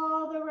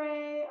all the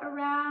way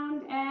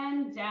around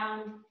and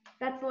down.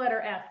 That's the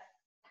letter S.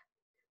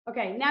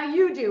 Okay, now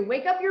you do.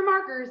 Wake up your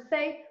markers.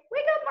 Say,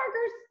 wake up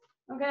markers.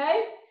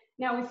 Okay,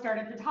 now we start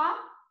at the top.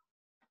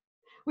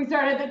 We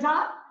start at the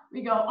top.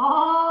 We go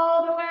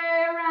all the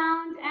way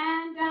around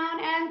and down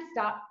and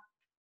stop.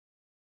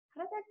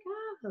 How did that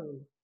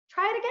go?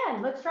 Try it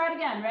again. Let's try it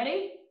again.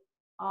 Ready?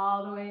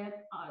 All the way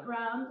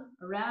around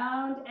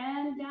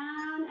and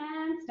down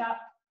and stop.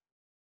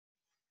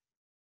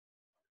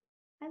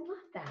 I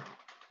love that.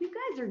 You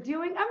guys are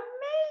doing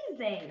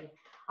amazing.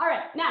 All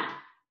right, now,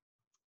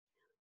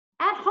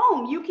 at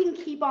home, you can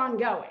keep on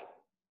going.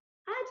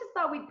 I just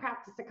thought we'd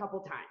practice a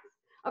couple times.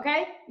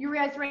 Okay, you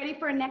guys ready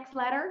for a next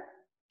letter?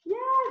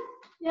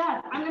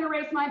 Yes, I'm gonna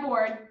erase my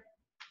board.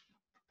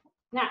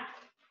 Now,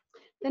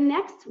 the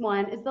next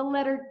one is the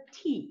letter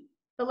T.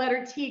 The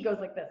letter T goes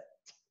like this.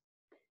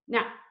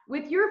 Now,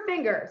 with your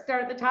finger,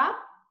 start at the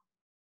top,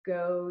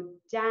 go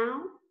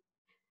down,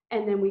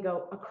 and then we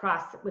go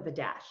across with a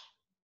dash.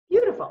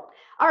 Beautiful.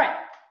 All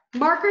right,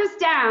 markers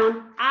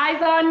down,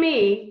 eyes on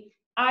me,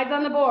 eyes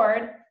on the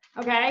board.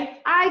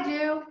 Okay, I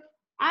do.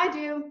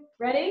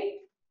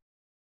 Ready?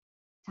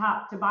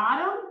 Top to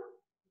bottom,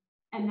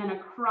 and then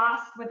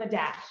across with a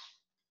dash.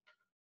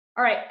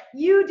 All right,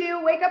 you do.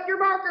 Wake up your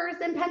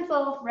markers and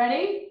pencils.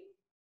 Ready?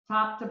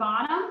 Top to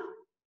bottom,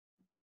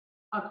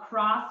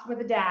 across with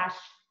a dash.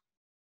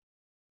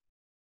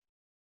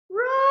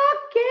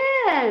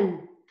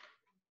 Rockin'.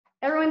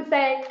 Everyone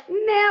say,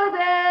 nailed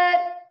it.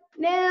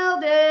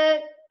 Nailed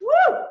it.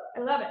 Woo! I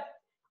love it.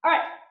 All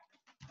right,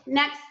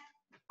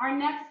 our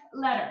next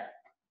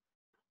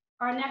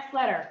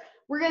letter.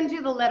 We're going to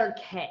do the letter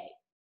K.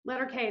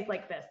 Letter K is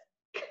like this,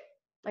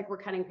 like we're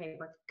cutting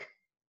paper.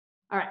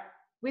 All right,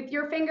 with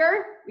your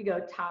finger, we go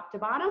top to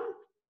bottom,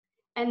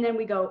 and then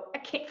we go a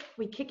kick.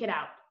 We kick it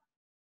out.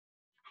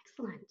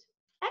 Excellent.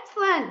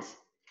 Excellent.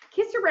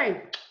 Kiss your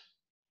brain.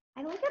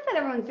 I like it that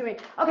everyone's doing.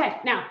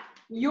 Okay, now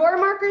your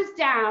marker's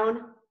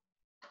down.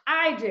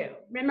 I do.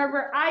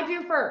 Remember, I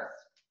do first.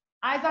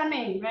 Eyes on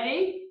me.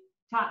 Ready?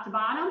 Top to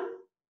bottom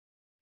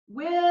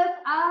with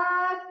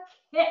a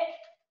kick.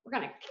 We're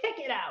going to kick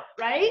it out,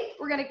 right?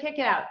 We're going to kick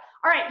it out.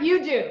 All right,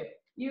 you do.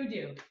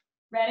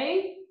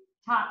 Ready?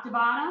 Top to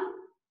bottom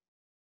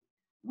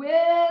with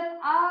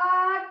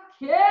a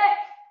kick.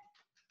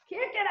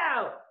 Kick it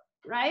out,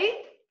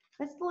 right?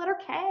 That's the letter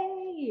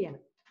K.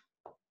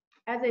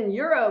 As in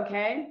you're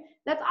okay.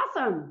 That's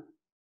awesome.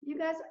 You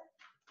guys,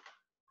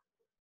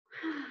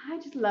 I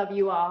just love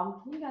you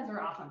all. You guys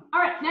are awesome. All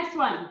right, next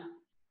one.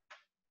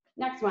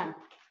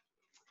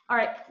 All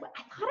right, I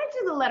thought I'd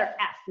do the letter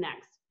F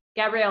next.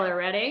 Gabriella,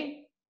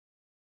 ready?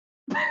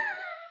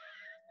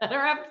 Letter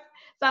F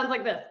sounds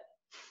like this.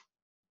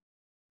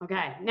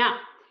 Okay, now,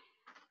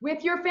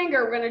 with your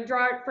finger, we're gonna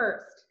draw it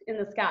first in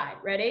the sky.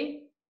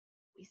 Ready?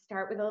 We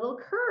start with a little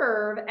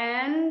curve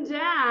and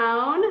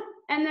down,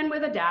 and then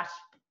with a dash.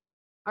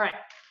 All right,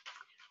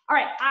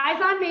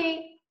 eyes on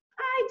me.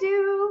 I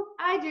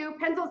do.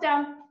 Pencils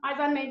down, eyes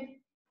on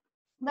me.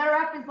 Letter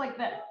F is like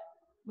this,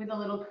 with a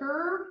little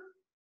curve,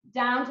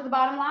 down to the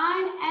bottom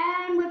line,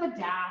 and with a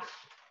dash.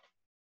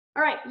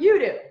 All right, you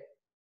do.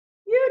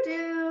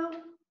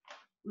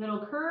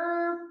 Little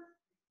curve,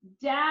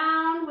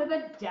 down with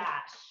a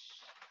dash.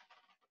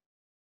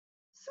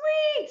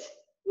 Sweet,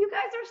 you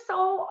guys are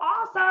so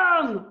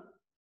awesome.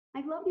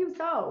 I love you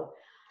so.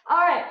 All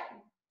right,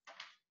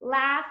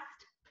 last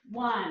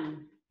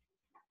one.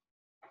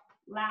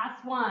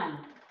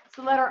 It's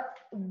the letter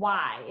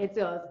Y. It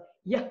goes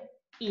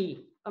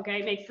Y-E,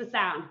 okay, makes the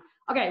sound.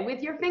 Okay,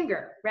 with your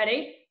finger,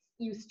 ready?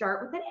 You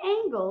start with an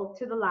angle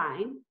to the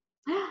line,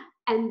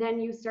 and then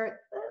you start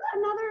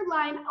another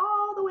line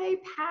all the way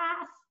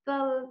past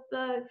the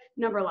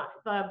number line,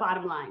 the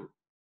bottom line.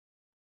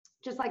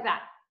 Just like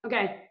that.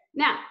 Okay,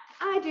 now,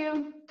 I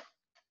do.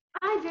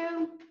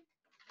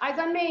 Eyes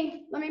on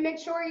me. Let me make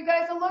sure you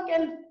guys are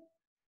looking.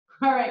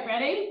 All right,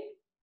 ready?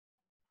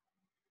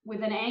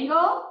 With an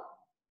angle,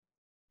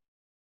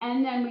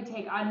 and then we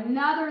take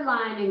another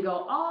line and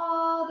go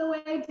all the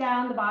way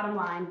down the bottom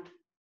line.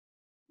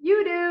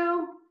 You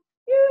do.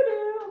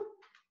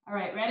 All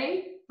right,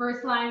 ready?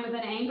 First line with an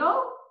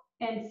angle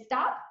and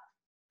stop.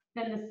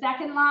 Then the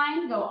second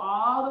line, go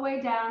all the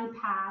way down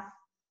past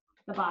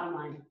the bottom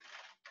line.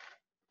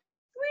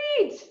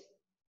 Sweet.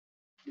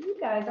 You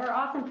guys are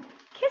awesome.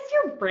 Kiss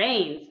your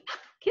brains.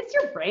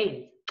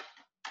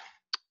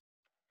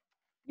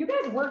 You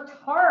guys worked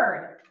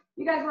hard.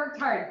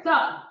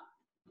 So,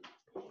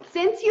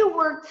 since you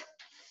worked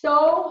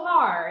so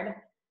hard,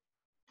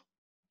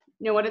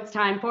 you know what it's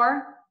time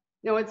for?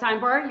 You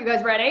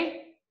guys ready?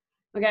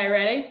 Okay,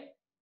 ready?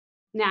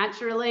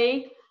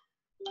 Naturally.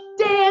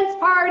 Dance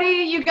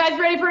party. You guys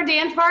ready for a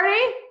dance party?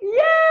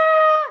 Yeah!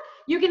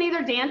 You can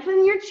either dance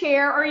in your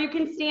chair or you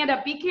can stand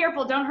up. Be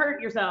careful, don't hurt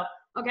yourself,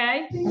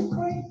 okay?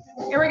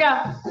 Here we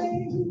go.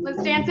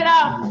 Let's dance it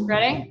out.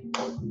 Ready?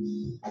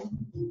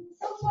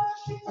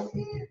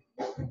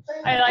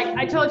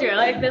 I told you, I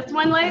like this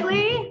one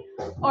lately,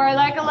 or I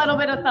like a little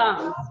bit of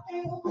thumbs.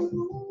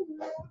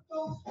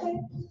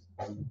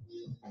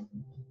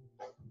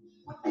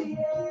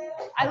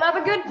 I love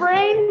a good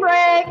brain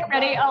break.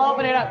 Ready? I'll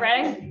open it up.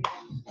 Ready?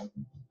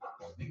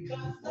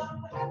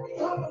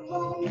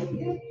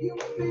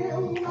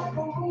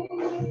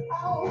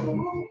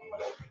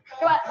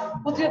 Come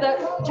on. We'll do the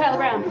Charlie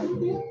Brown.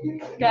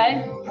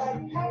 Okay?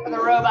 For the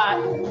robot.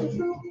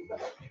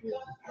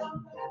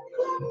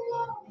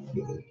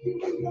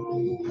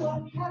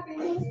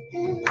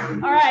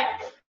 All right.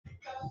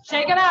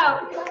 Shake it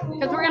out,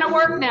 because we're going to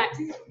work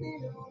next.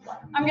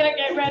 I'm going to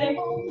get ready.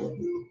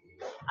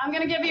 I'm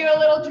going to give you a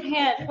little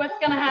hint. What's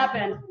going to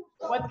happen?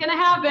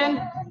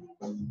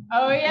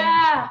 Oh,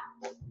 yeah.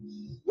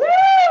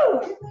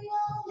 Woo!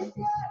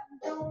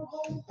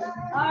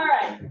 All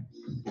right.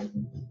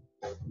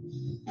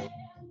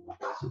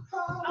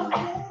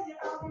 Okay.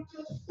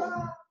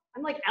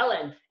 I'm like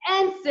Ellen.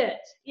 And sit.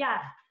 Yeah.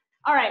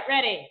 All right,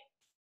 ready.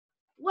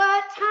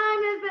 What time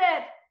is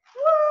it?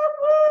 Whoop,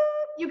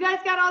 whoop. You guys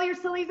got all your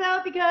sillies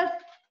out because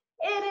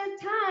it is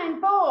time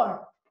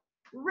for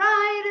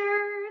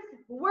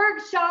Writer's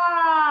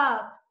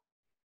Workshop.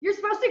 You're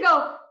supposed to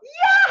go,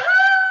 yeah!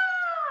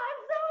 I'm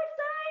so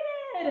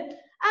excited.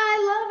 I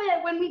love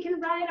it when we can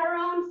write our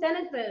own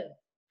sentences.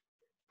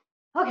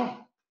 Okay,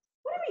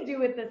 what do we do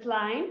with this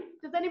line?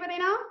 Does anybody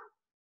know?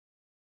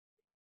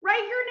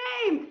 Write your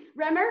name.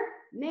 Remember,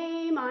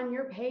 name on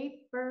your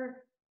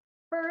paper.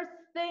 First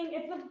thing,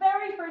 it's the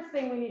very first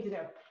thing we need to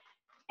do.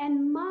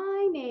 And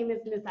my name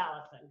is Miss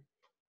Allison.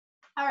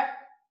 All right,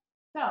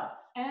 so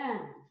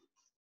N,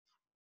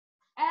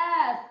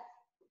 S,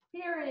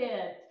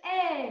 period,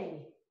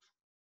 A,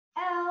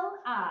 L,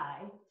 I,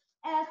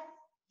 S,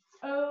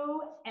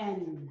 O,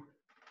 N.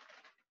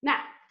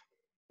 Now,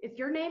 is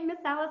your name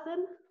Miss Allison?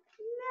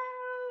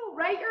 No,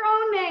 write your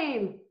own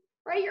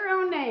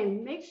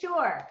name. Make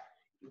sure.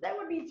 That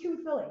would be too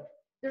silly.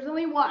 There's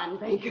only one,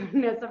 thank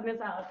goodness, of Miss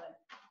Allison.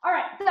 All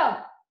right, so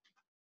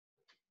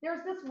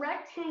there's this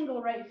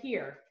rectangle right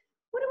here.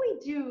 What do we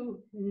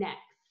do next?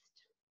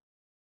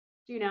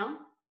 Do you know?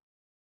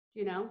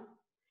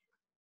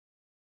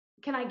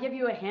 Can I give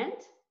you a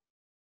hint?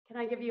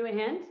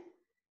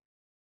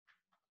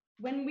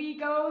 When we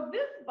go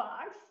this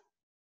box,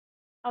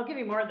 I'll give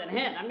you more than a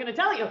hint. I'm gonna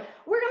tell you,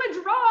 we're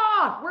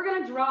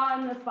gonna draw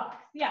in this box.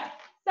 Yeah,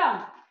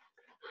 so,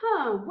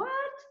 what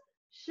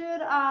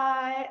should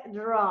I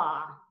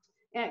draw?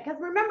 Because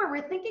remember,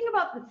 we're thinking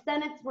about the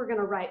sentence we're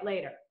gonna write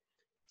later.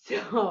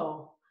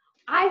 So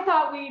I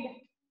thought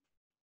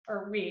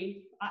I'm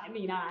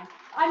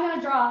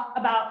gonna draw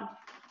about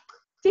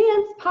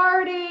dance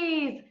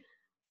parties.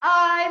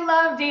 I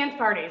love dance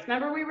parties.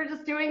 Remember we were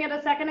just doing it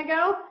a second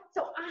ago?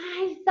 So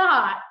I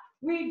thought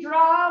we'd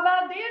draw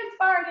about dance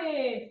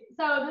parties.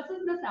 So this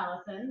is Miss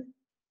Allison.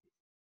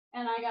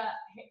 And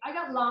I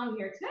got long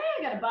hair. Today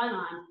I got a bun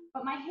on,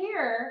 but my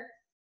hair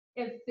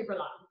is super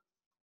long.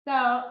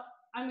 So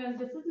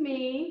this is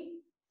me.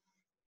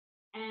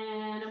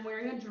 And I'm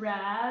wearing a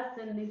dress,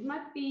 and these are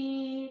my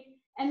feet,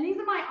 and these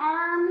are my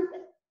arms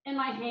and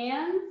my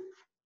hands.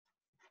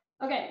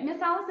 Okay,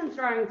 Miss Allison's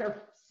drawings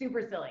are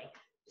super silly.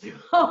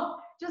 So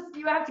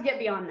you have to get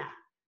beyond that.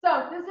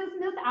 So this is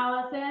Miss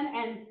Allison,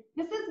 and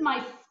this is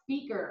my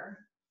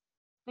speaker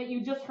that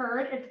you just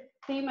heard.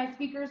 See, my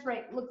speaker's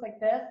looks like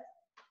this.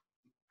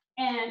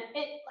 And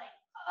it's like,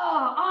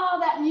 oh, all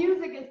that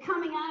music is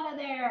coming out of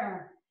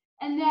there.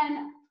 And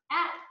then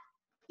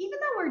even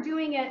though we're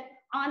doing it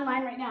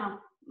online right now,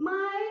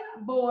 my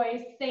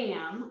boy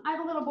Sam, I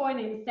have a little boy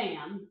named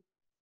Sam,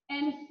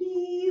 and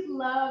he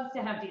loves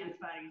to have dance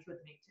buddies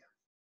with me too.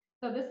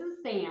 So this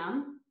is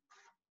Sam.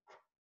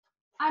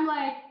 I'm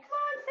like, come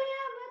on,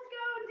 Sam, let's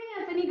go and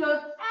dance. And he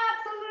goes,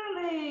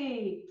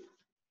 absolutely.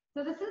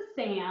 So this is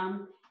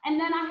Sam. And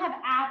then I have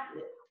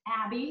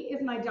Abby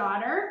is my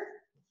daughter.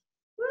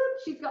 Whoop,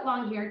 she's got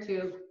long hair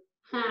too.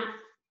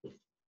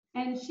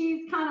 And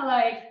she's kind of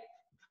like,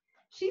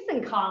 she's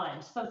in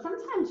college, so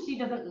sometimes she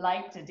doesn't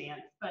like to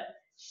dance, but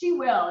she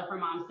will if her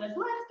mom says,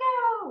 let's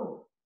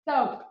go.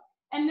 So,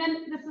 and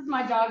then this is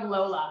my dog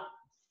Lola.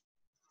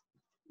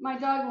 My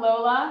dog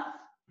Lola,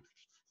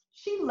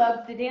 she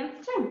loves to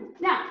dance too.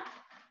 Now,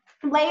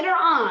 later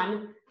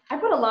on, I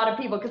put a lot of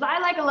people, because I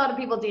like a lot of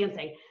people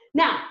dancing.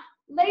 Now,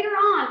 later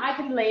on, I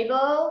could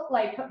label,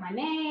 like put my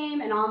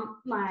name and on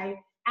my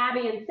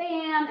Abby and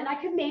Sam, and I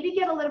could maybe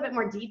get a little bit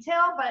more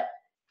detail, but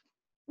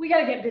we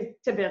got to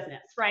get to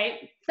business,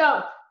 right?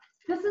 So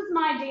this is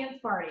my dance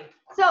party.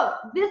 So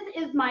this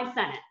is my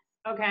sentence,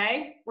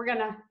 okay?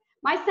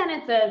 My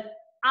sentence is,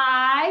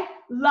 I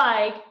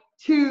like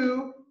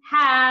to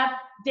have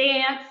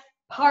dance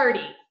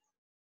parties.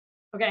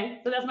 Okay,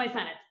 so that's my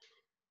sentence.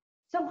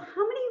 So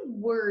how many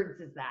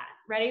words is that?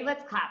 Ready?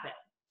 Let's clap it.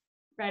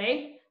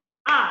 Ready?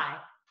 I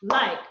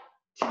like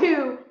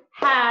to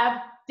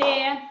have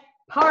dance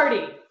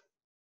parties.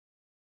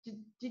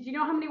 Did you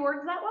know how many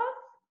words that was?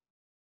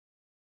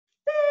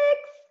 Six.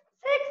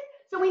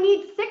 So we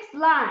need 6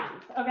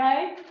 lines,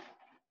 okay?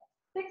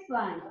 6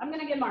 lines. I'm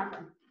gonna get a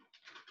marker.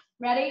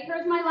 Ready?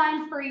 Here's my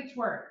lines for each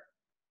word.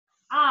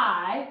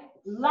 I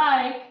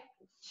like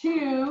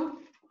to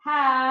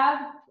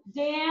have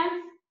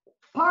dance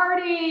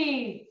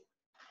parties.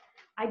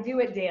 I do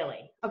it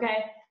daily,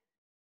 okay?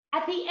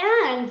 At the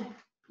end,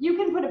 you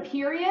can put a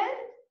period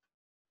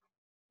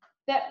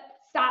that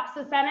stops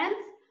the sentence,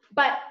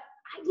 but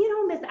you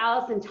know, Miss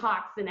Allison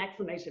talks in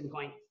exclamation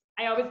points.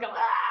 I always go,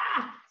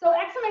 ah! So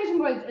exclamation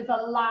points is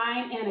a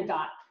line and a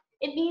dot.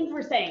 It means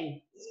we're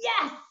saying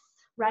yes,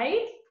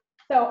 right?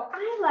 So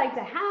I like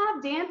to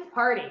have dance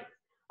parties.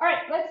 All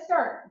right, let's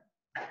start.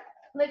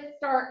 Let's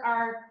start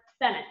our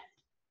sentence.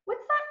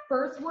 What's that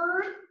first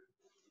word?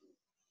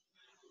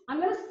 I'm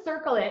gonna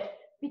circle it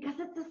because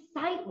it's a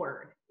sight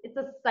word. It's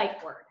a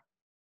sight word.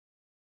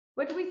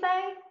 What do we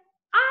say?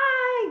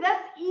 I,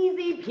 that's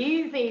easy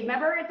peasy.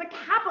 Remember, it's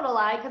a capital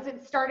I because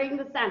it's starting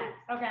the sentence,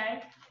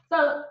 okay?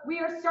 So we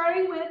are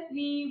starting with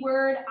the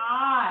word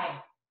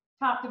I.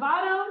 Top to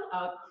bottom,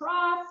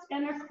 across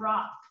and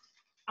across.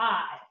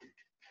 I.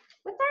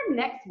 What's our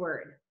next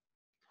word?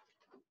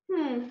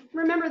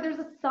 Remember, there's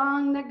a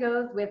song that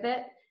goes with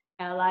it.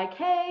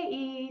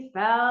 L-I-K-E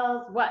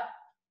spells what?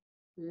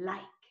 Like.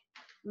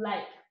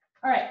 Like.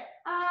 All right,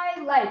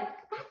 I like.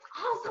 That's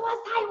also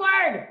a sight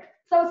word.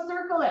 So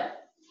circle it.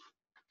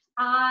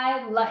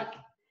 I like.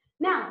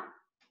 Now,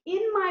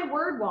 in my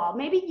word wall,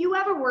 maybe you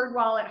have a word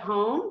wall at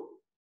home.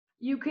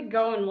 You could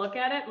go and look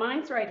at it.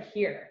 Mine's right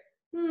here.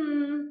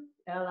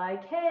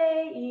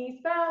 L-I-K-E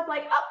spells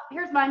like, oh,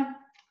 here's mine.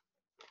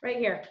 Right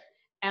here.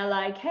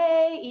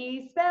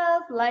 L-I-K-E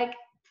spells like.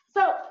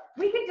 So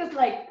we could just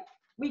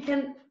we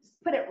can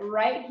put it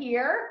right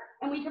here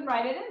and we can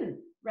write it in.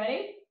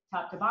 Ready?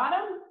 Top to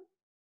bottom.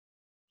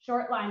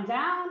 Short line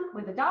down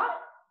with a dot.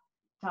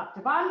 Top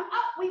to bottom.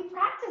 Oh, we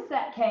practiced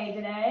that K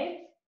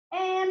today.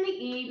 And the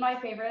E, my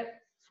favorite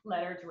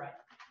letter to write.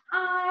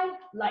 I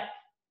like.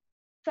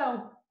 So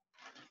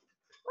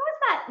what was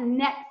that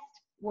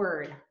next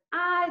word?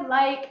 I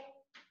like.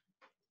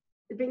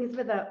 It begins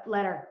with a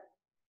letter.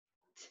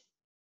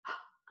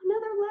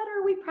 Another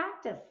letter we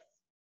practiced.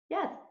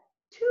 Yes,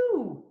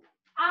 2.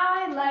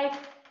 I like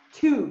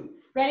 2.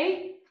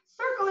 Ready?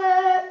 Circle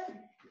it.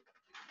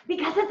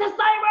 Because it's a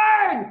sight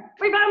word.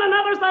 We found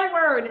another sight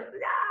word.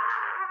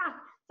 Yeah!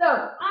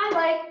 So I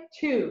like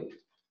 2.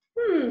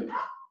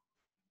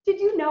 Did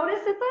you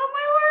notice it's on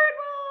my word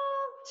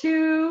wall?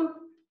 2.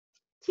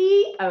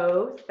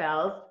 T-O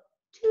spells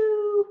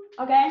 2.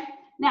 Okay.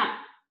 Now,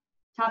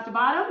 top to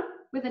bottom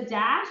with a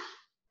dash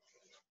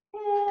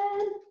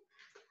and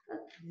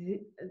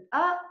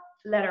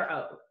letter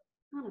O.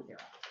 Not a 0.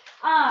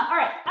 All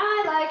right.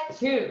 I like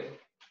 2.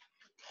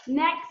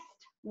 Next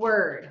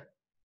word.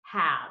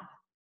 Have.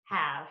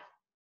 Have.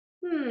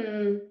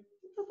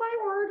 It's a sight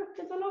word.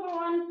 It's another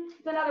one.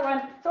 It's another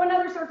one. So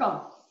another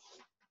circle.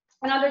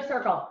 Another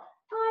circle.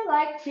 I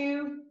like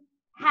to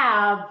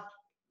have.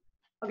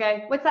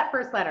 Okay, what's that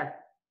first letter?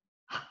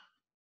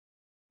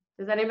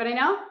 Does anybody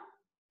know?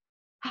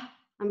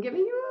 I'm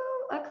giving you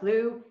a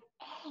clue.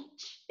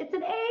 H. It's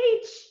an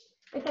H.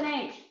 It's an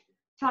H.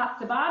 Top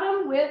to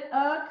bottom with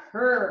a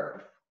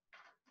curve.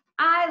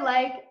 I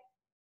like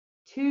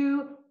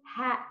to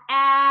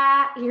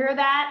have. You hear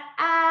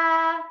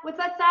that? What's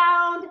that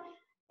sound?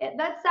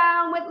 That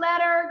sound with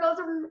letter goes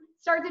from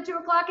starts at 2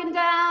 o'clock and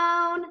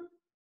down. A.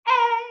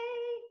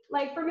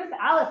 Like for Miss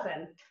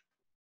Allison.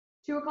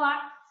 2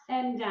 o'clock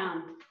and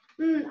down.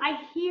 I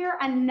hear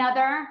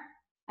another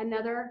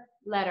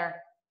letter.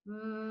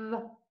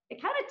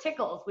 It kind of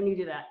tickles when you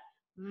do that.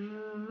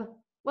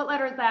 What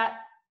letter is that?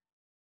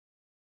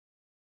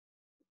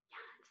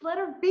 It's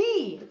letter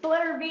V. It's the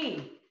letter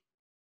V.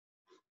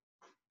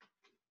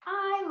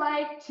 I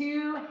like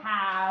to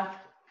have.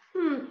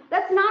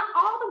 That's not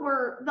all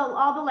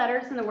the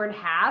letters in the word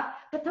have,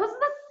 but those are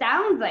the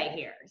sounds I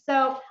hear.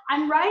 So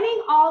I'm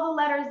writing all the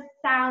letters,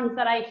 sounds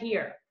that I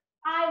hear.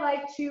 I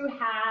like to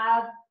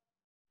have.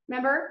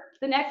 Remember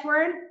the next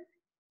word?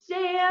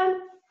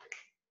 Dance.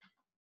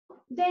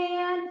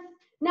 Dance.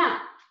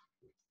 Now,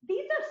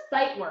 these are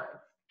sight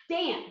words.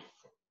 Dance.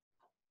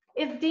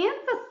 Is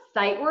dance a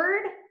sight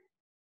word?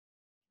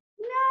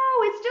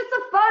 No, it's just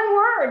a fun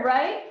word,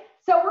 right?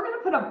 So we're going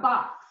to put a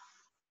box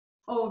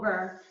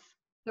over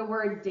the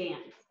word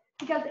dance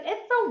because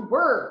it's a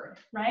word,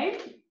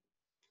 right?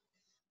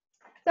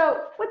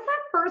 So what's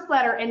that first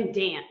letter in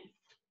dance?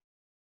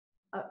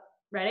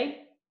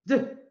 Ready? D.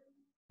 You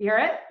hear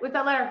it? What's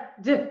that letter?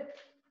 D.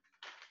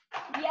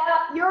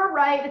 Yeah, you're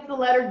right. It's the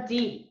letter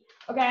D.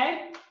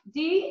 Okay?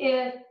 D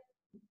is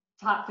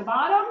top to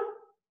bottom.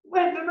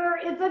 Remember,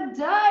 it's a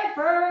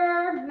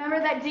diaper. Remember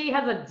that D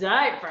has a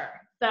diaper.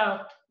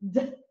 So,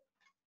 D.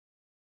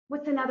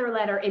 What's another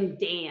letter in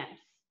dance?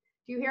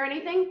 Do you hear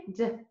anything?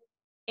 D,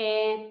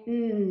 E,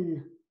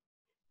 N.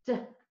 D,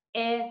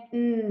 E,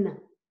 N.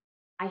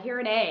 I hear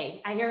an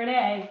A. I hear an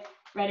A.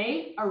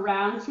 Ready?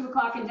 Around 2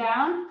 o'clock and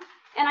down.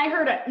 And I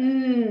heard a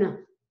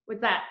N.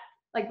 What's that?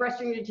 Like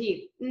brushing your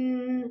teeth.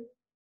 N.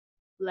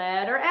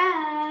 Letter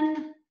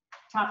N.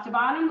 Top to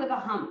bottom with a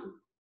hum.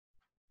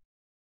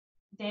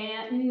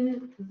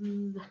 Dance.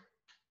 Do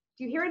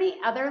you hear any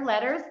other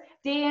letters?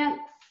 Dance.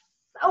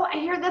 Oh, I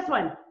hear this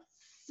one.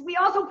 We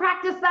also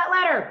practice that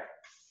letter.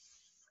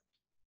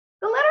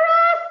 The letter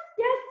S.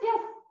 Yes,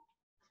 yes.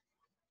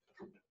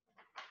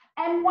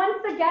 And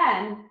once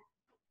again,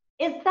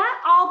 is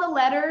that all the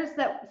letters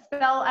that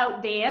spell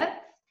out dance?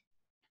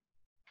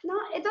 No,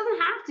 it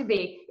doesn't have to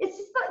be. It's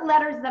just the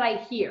letters that I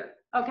hear.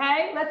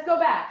 Okay, let's go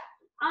back.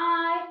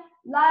 I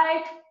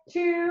like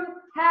to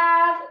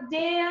have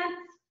dance.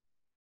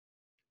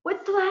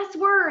 What's the last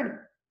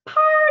word?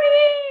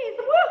 Parties!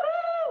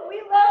 Woohoo!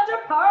 We love to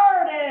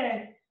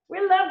party. We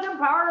love to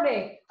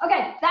party.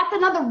 Okay, that's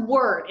another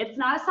word. It's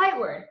not a sight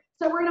word.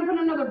 So we're gonna put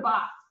another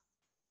box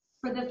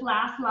for this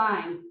last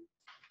line.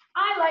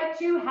 I like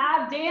to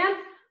have dance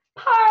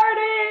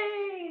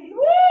parties.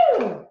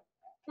 Woo!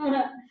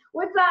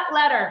 What's that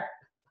letter?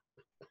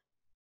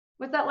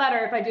 What's that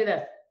letter if I do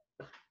this?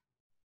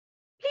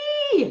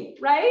 P,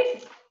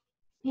 right?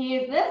 P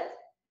is this,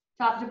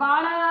 top to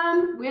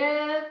bottom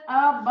with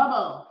a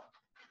bubble.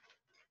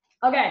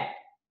 Okay,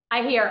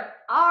 I hear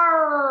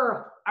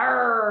R,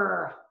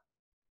 R.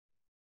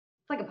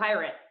 It's like a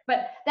pirate,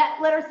 but that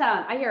letter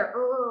sound, I hear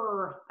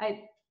R.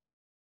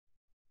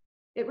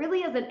 It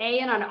really is an A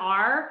and an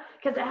R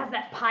because it has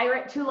that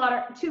pirate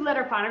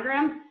two-letter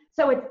phonogram.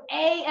 So it's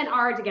A and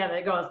R together.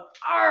 It goes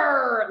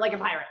R like a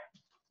pirate.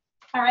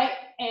 All right,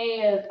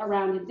 A is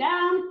around and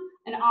down,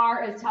 and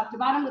R is top to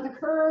bottom with a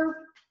curve.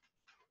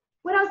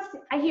 What else?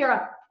 I hear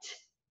a T.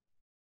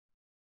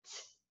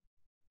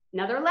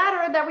 Another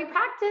letter that we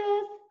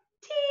practice.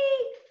 T.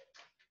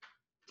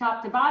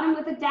 Top to bottom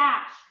with a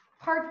dash.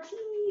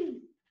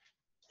 Party.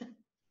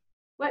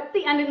 What's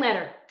the ending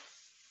letter?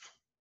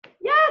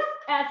 Yes,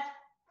 S.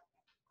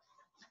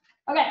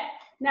 Okay,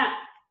 now,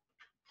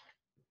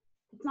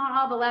 it's not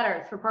all the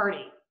letters for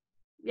party.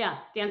 Yeah,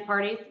 dance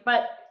parties,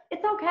 but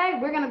it's okay.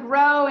 We're gonna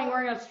grow and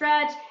we're gonna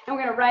stretch and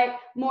we're gonna write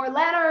more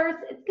letters.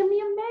 It's gonna be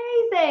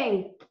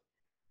amazing.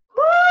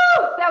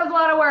 Woo! That was a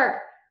lot of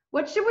work.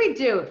 What should we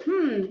do?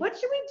 What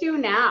should we do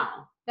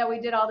now that we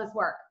did all this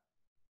work?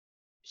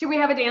 Should we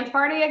have a dance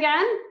party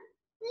again?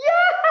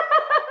 Yes!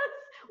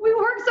 We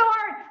worked so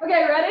hard.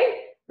 Okay,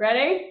 ready?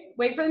 Ready?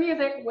 Wait for the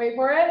music. Wait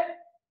for it.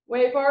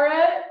 Wait for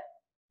it.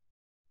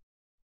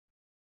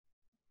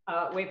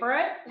 Wait for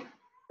it.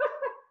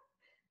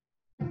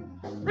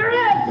 There it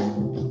is.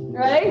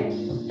 Ready?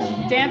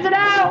 Dance it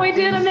out. We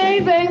did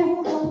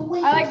amazing.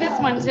 I like this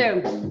one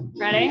too.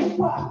 Ready?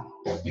 Oh,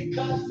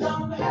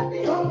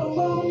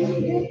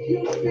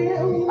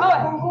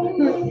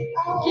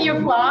 can you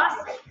floss?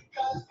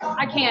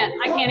 I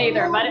can't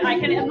either, but I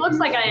can. It looks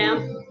like I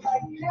am.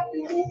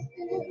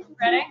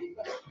 Ready?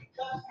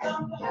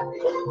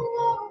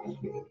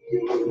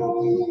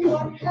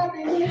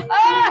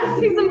 Ah,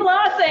 see some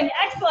flossing.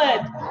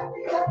 Excellent.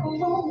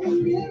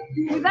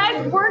 You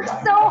guys worked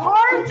so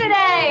hard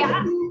today.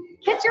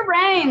 Get your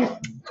brains.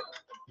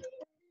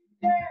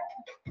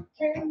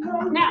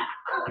 Now,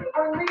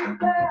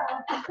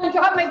 I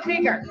dropped my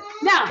speaker.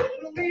 Now,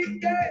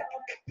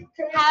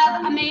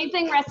 have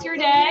amazing rest of your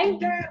day.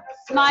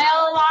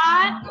 Smile a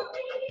lot.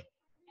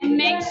 And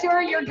make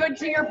sure you're good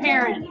to your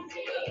parents.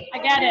 I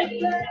get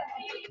it.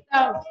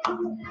 So,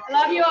 I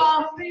love you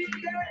all. All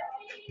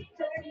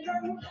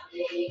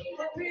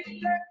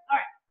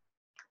right.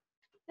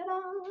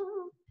 Ta-da.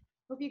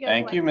 Hope you guys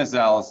Thank you, Miss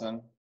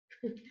Allison.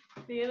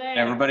 See you later.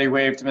 Everybody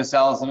wave to Miss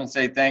Allison and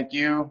say thank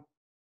you.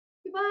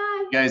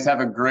 Goodbye. You guys have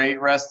a great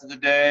rest of the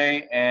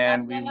day,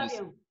 and we I will love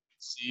you.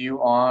 see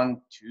you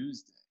on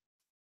Tuesday.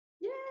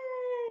 Yay.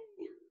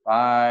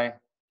 Bye.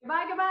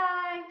 Goodbye, goodbye.